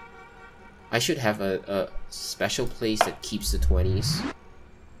 I should have a special place that keeps the 20s.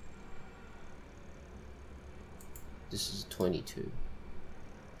 This is 22,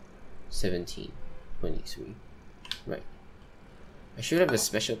 17, 23. Right. I should have a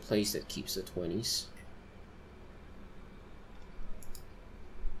special place that keeps the 20s.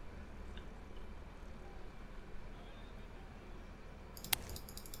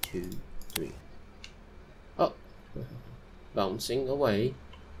 Two, three. Oh, bouncing away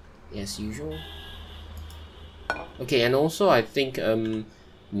as usual. Okay, and also I think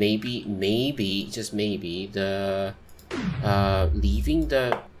maybe just maybe the leaving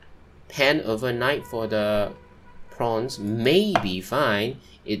the pan overnight for the prawns may be fine.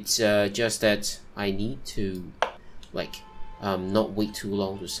 It's just that I need to like not wait too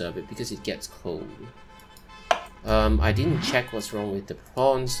long to serve it because it gets cold. I didn't check what's wrong with the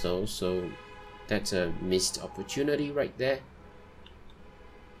prawns though, so that's a missed opportunity right there.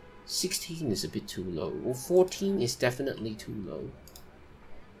 16 is a bit too low. Well, 14 is definitely too low.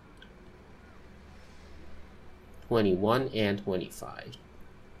 21 and 25.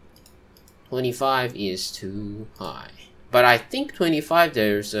 25 is too high. But I think 25,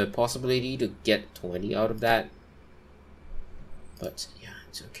 there's a possibility to get 20 out of that. But yeah,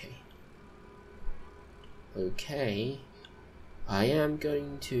 it's okay. Okay. I am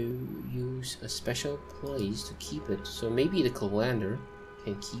going to use a special place to keep it. So maybe the colander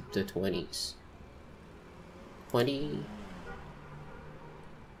can keep the 20s. 20.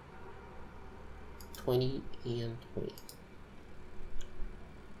 20 and 20.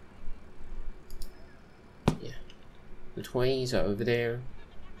 Yeah. The 20s are over there.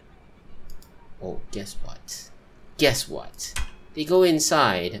 Oh, guess what? Guess what? They go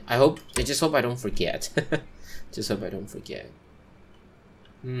inside. I just hope I don't forget. Just hope I don't forget.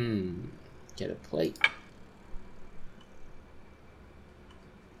 Get a plate.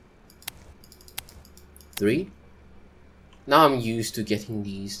 Three. Now I'm used to getting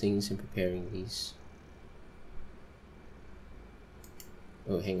these things and preparing these.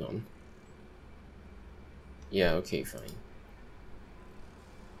 Oh, hang on. Yeah, okay, fine.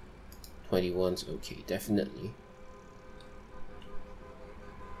 21's okay, definitely.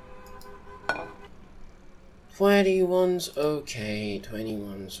 21's okay,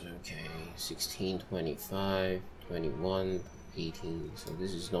 21's okay. 16, 25, 21, 18, so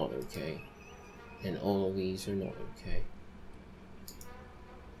this is not okay. And all of these are not okay.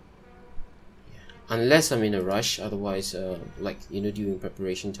 Unless I'm in a rush, otherwise, like, you know, during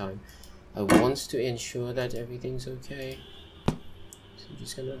preparation time, I want to ensure that everything's okay. So I'm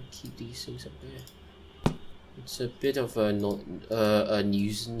just gonna keep these things up there. It's a bit of a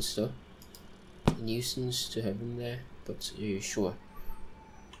nuisance though. A nuisance to have them there, but sure.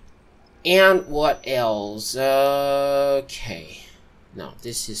 And what else? Okay. Now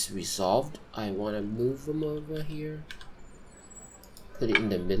this is resolved. I want to move them over here. Put it in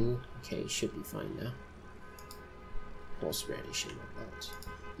the middle. Okay, it should be fine now. horseradish in my mouth.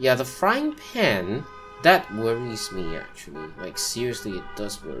 Yeah, the frying pan, that worries me actually. Like seriously, it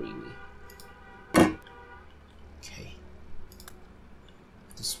does worry me. Okay.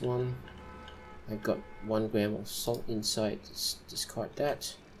 This one, I've got 1 gram of salt inside. Let's discard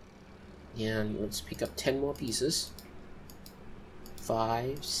that. And let's pick up 10 more pieces.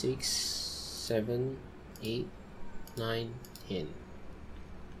 5, 6, 7, 8, 9, 10.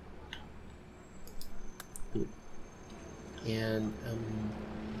 Good. And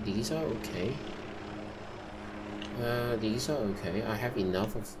these are okay. These are okay. I have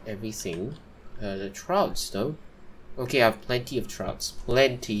enough of everything. The trouts though. Okay, I have plenty of trouts.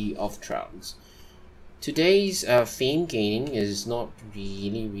 Plenty of trouts. Today's fame gaining is not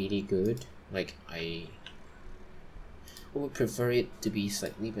really good. Like I would prefer it to be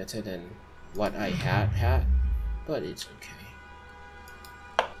slightly better than what I had, but it's okay.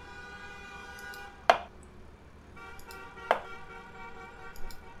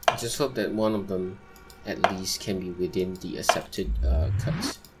 I just hope that one of them at least can be within the accepted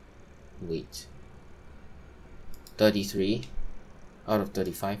cut weight. 33 out of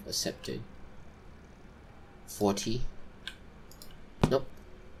 35 accepted. 40. Nope.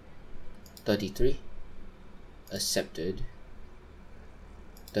 33 accepted.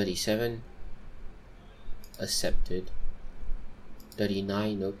 37 accepted.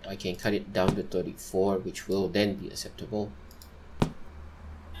 39, nope, I can cut it down to 34, which will then be acceptable.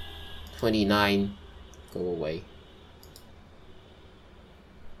 29, go away.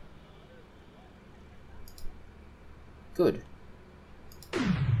 Good.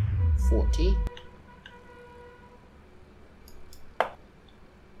 40.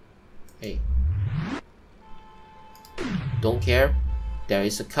 Hey. Don't care. There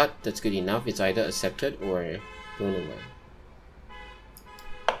is a cut that's good enough. It's either accepted or thrown away.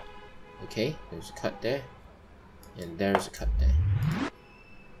 Okay, there's a cut there. And there's a cut there.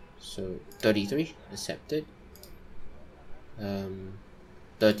 So 33 accepted.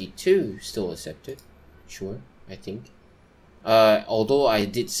 32 still accepted. Sure, I think. Although I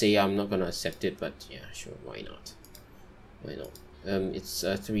did say I'm not gonna accept it, but yeah, sure, why not? Why not? It's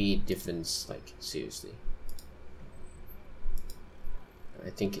 3 difference, like seriously. I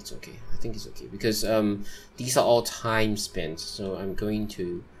think it's okay. I think it's okay because these are all time spent, so I'm going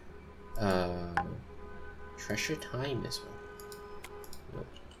to treasure time as well.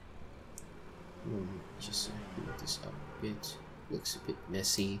 Just move this up a bit. Looks a bit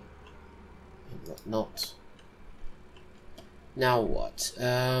messy and whatnot. Now what?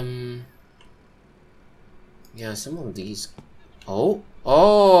 Yeah, some of these. Oh,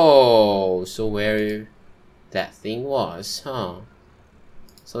 so where that thing was, huh?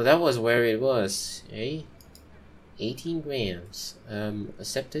 So that was where it was, eh? 18 grams.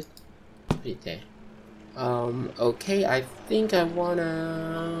 Accepted. Put it there. Okay, I think I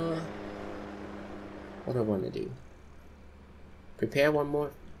wanna. What do I wanna do? Prepare one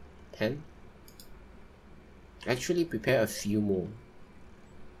more pen. Actually, prepare a few more.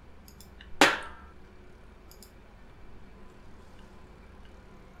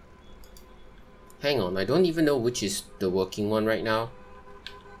 Hang on, I don't even know which is the working one right now.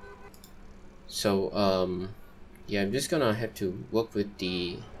 So, yeah, I'm just gonna have to work with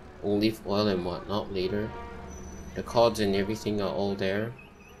the olive oil and whatnot later. The cords and everything are all there.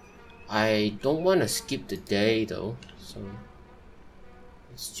 I don't want to skip the day though, so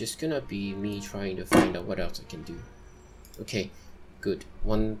it's just gonna be me trying to find out what else I can do. Okay, good.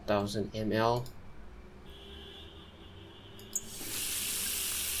 1000 ml.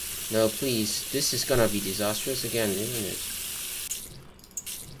 No, please, this is gonna be disastrous again, isn't it?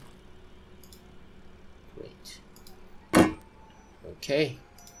 Great. Okay.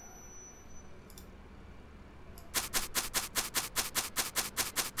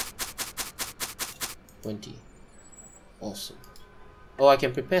 $20. Awesome. Oh, I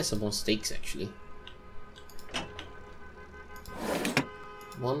can prepare some more steaks actually.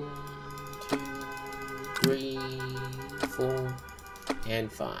 1, 2, 3, 4,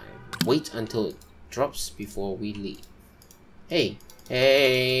 and 5. Wait until it drops before we leave. Hey,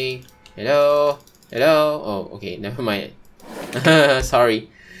 hey, hello, hello. Oh, okay, never mind. Sorry,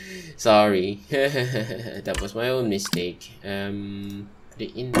 sorry. That was my own mistake. Put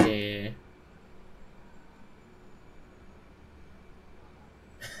it in there.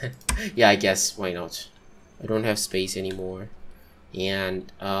 Yeah, I guess why not? I don't have space anymore.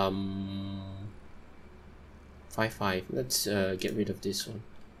 And 5. Let's get rid of this one.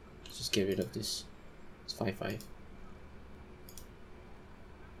 Let's just get rid of this. It's 5.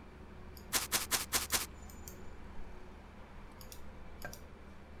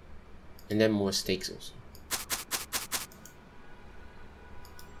 And then more steaks also.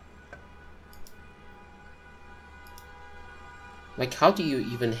 Like, how do you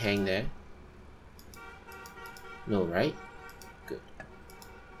even hang there? No, right? Good.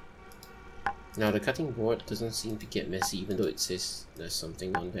 Now the cutting board doesn't seem to get messy, even though it says there's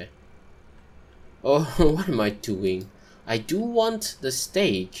something on there. Oh, what am I doing? I do want the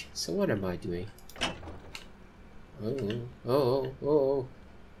steak, so what am I doing? Oh.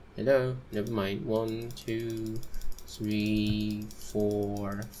 Hello, never mind. 1, 2, 3,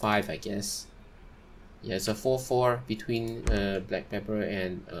 4, 5, I guess. Yeah, it's a 4-4 between black pepper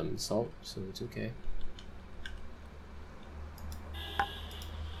and salt, so it's okay.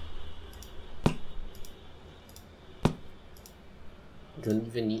 Don't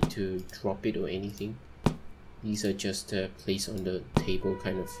even need to drop it or anything. These are just placed on the table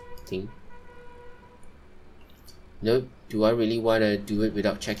kind of thing. Nope. Do I really want to do it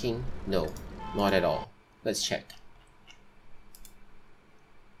without checking? No, not at all. Let's check.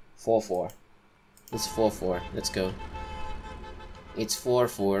 4-4. It's 4-4. Let's go. It's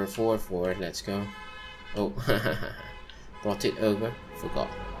 4-4, 4-4. Let's go. Oh, brought it over. Forgot.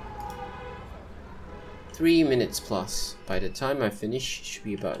 3 minutes plus. By the time I finish, it should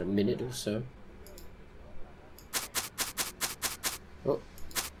be about a minute or so. Oh.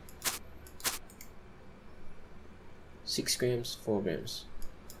 6 grams, 4 grams.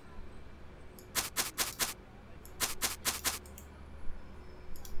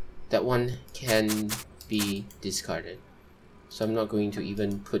 That one can be discarded. So I'm not going to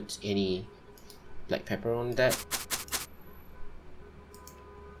even put any black pepper on that.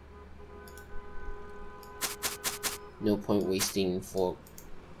 No point wasting for...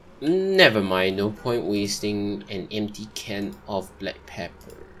 Never mind, no point wasting an empty can of black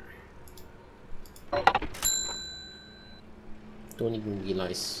pepper. Don't even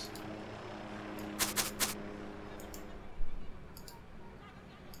realize.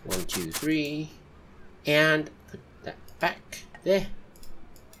 1, 2, 3, and put that back there.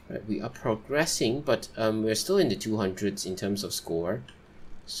 Right, we are progressing, but we're still in the 200s in terms of score.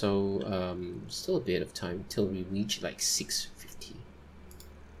 So still a bit of time till we reach like 650.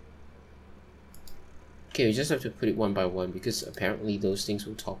 Okay, we just have to put it one by one because apparently those things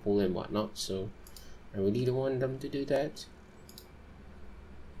will topple and whatnot. So I really don't want them to do that.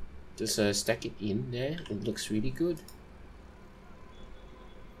 Just stack it in there. It looks really good.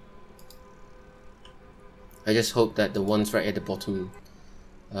 I just hope that the ones right at the bottom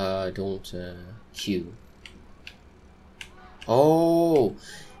don't queue. Oh,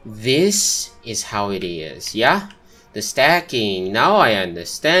 this is how it is, yeah? The stacking. Now I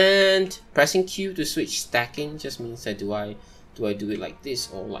understand. Pressing Q to switch stacking just means that do I do it like this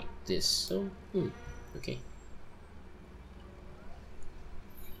or like this? So, okay.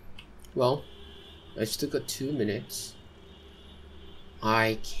 Well, I've still got 2 minutes.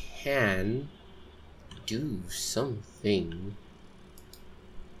 I can do something.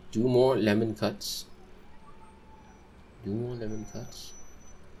 Do more lemon cuts. Do more lemon cuts.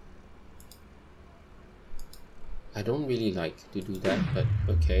 I don't really like to do that, but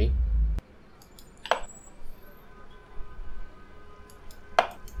okay.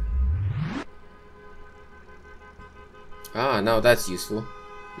 Ah, now that's useful.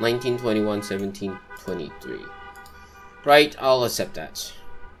 19, 21, 17, 23. Right, I'll accept that.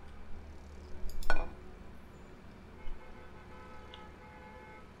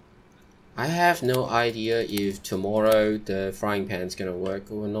 I have no idea if tomorrow the frying pan's gonna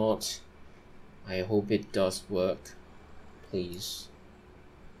work or not. I hope it does work. Please.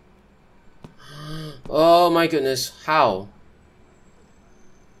 Oh my goodness, how?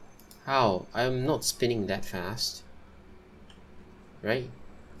 How? I'm not spinning that fast. Right?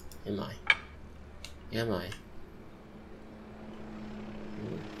 Am I? Am I?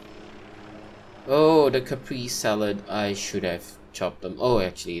 Oh, the caprese salad. I should have chopped them. Oh,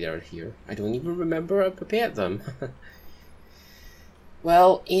 actually, they're here. I don't even remember I prepared them.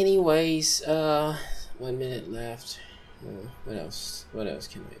 Well, anyways, 1 minute left. What else? What else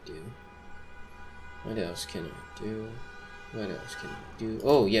can I do? What else can I do? What else can I do?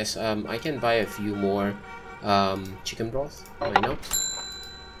 Oh, yes, I can buy a few more chicken broth. Why not?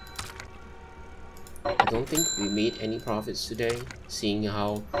 I don't think we made any profits today, seeing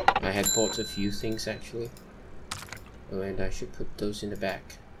how I had bought a few things actually. Oh, and I should put those in the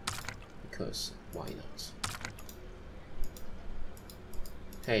back, because why not?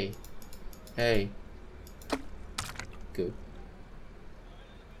 Hey. Hey. Good.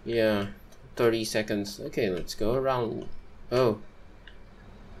 Yeah, 30 seconds. Okay, let's go around. Oh.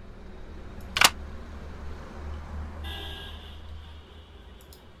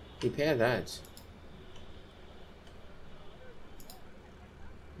 Repair that.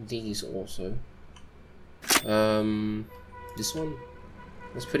 These also. This one.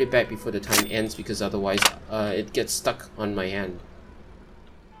 Let's put it back before the time ends because otherwise it gets stuck on my hand.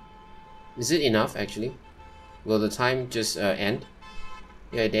 Is it enough actually? Will the time just end?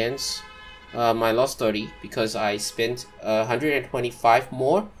 Yeah, it ends. I lost 30 because I spent 125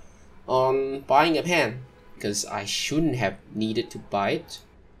 more on buying a pen because I shouldn't have needed to buy it.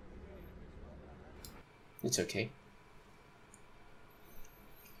 It's okay.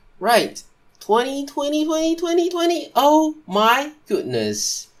 Right. 20, 20, 20, 20, 20. Oh my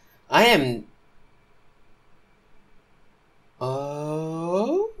goodness. I am...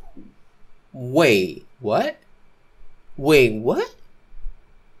 Oh... Wait, what? Wait, what?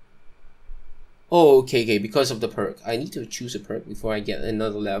 Oh, okay, because of the perk. I need to choose a perk before I get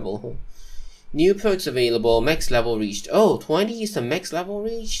another level. New perks available, max level reached. Oh, 20 is the max level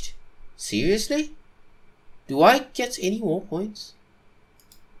reached? Seriously? Do I get any more points?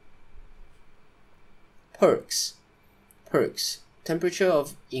 Perks. Perks. Temperature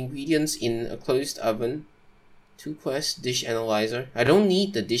of ingredients in a closed oven. 2 quests, dish analyzer. I don't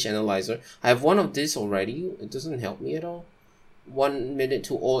need the dish analyzer. I have one of this already. It doesn't help me at all. 1 minute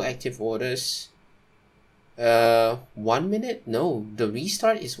to all active orders. 1 minute? No, the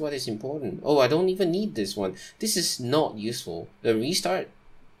restart is what is important. Oh, I don't even need this one. This is not useful. The restart,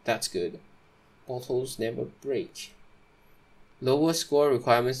 that's good. Bottles never break. Lower score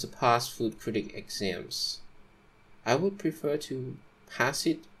requirements to pass food critic exams. I would prefer to pass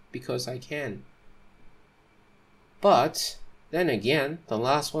it because I can. But, then again, the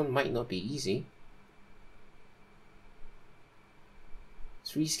last one might not be easy.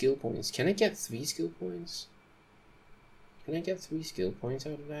 3 skill points. Can I get 3 skill points? Can I get 3 skill points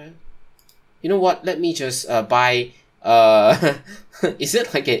out of that? You know what? Let me just buy... is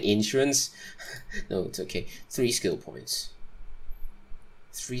it like an insurance? No, it's okay. 3 skill points.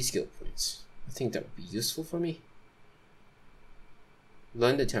 3 skill points. I think that would be useful for me.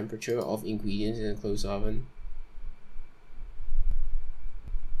 Learn the temperature of ingredients in a closed oven.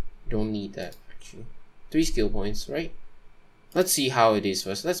 Don't need that actually. 3 skill points, right? Let's see how it is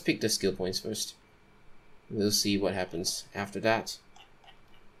first. Let's pick the skill points first. We'll see what happens after that.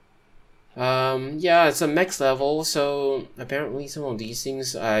 Yeah, it's a max level, so apparently some of these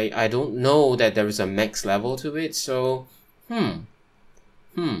things I don't know that there is a max level to it, so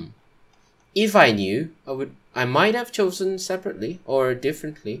if I knew, I might have chosen separately or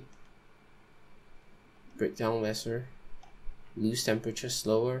differently. Breakdown lesser, lose temperature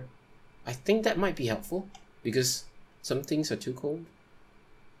slower. I think that might be helpful because some things are too cold.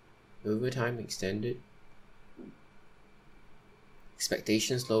 Overtime extended.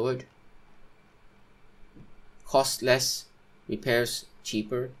 Expectations lowered. Cost less. Repairs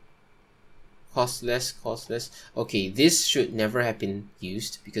cheaper. Cost less, cost less. Okay, this should never have been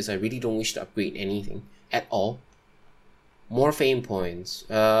used because I really don't wish to upgrade anything at all. More fame points.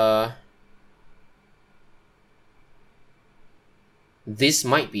 This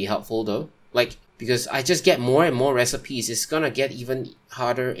might be helpful though. Like, because I just get more and more recipes, it's gonna get even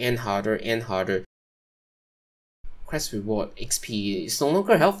harder and harder and harder. Quest reward, XP, it's no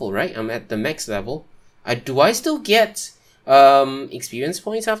longer helpful, right? I'm at the max level. Do I still get experience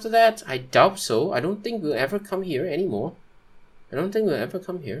points after that? I doubt so. I don't think we'll ever come here anymore. I don't think we'll ever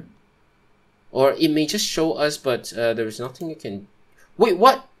come here. Or it may just show us, but there is nothing you can... Wait,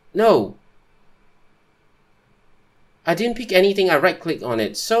 what? No! I didn't pick anything, I right-click on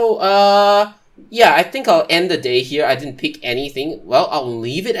it. So, yeah, I think I'll end the day here. I didn't pick anything. Well, I'll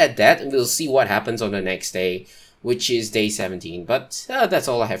leave it at that, and we'll see what happens on the next day, which is day 17. But that's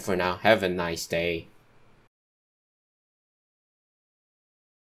all I have for now. Have a nice day.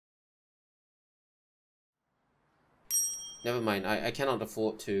 Never mind, I cannot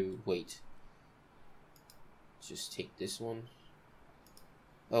afford to wait. Just take this one.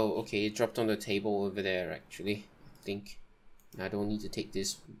 Oh, okay, it dropped on the table over there, actually. I think. I don't need to take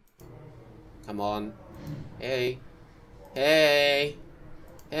this. Come on. Hey. Hey.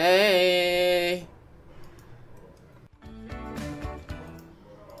 Hey.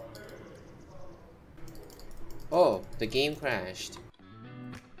 Oh, the game crashed.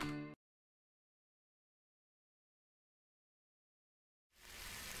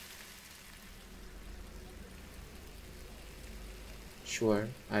 Sure,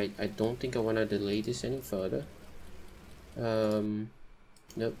 I don't think I want to delay this any further.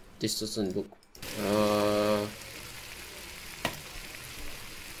 Nope, this doesn't look...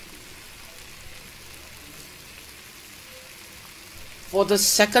 For the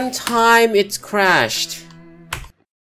second time, it's crashed.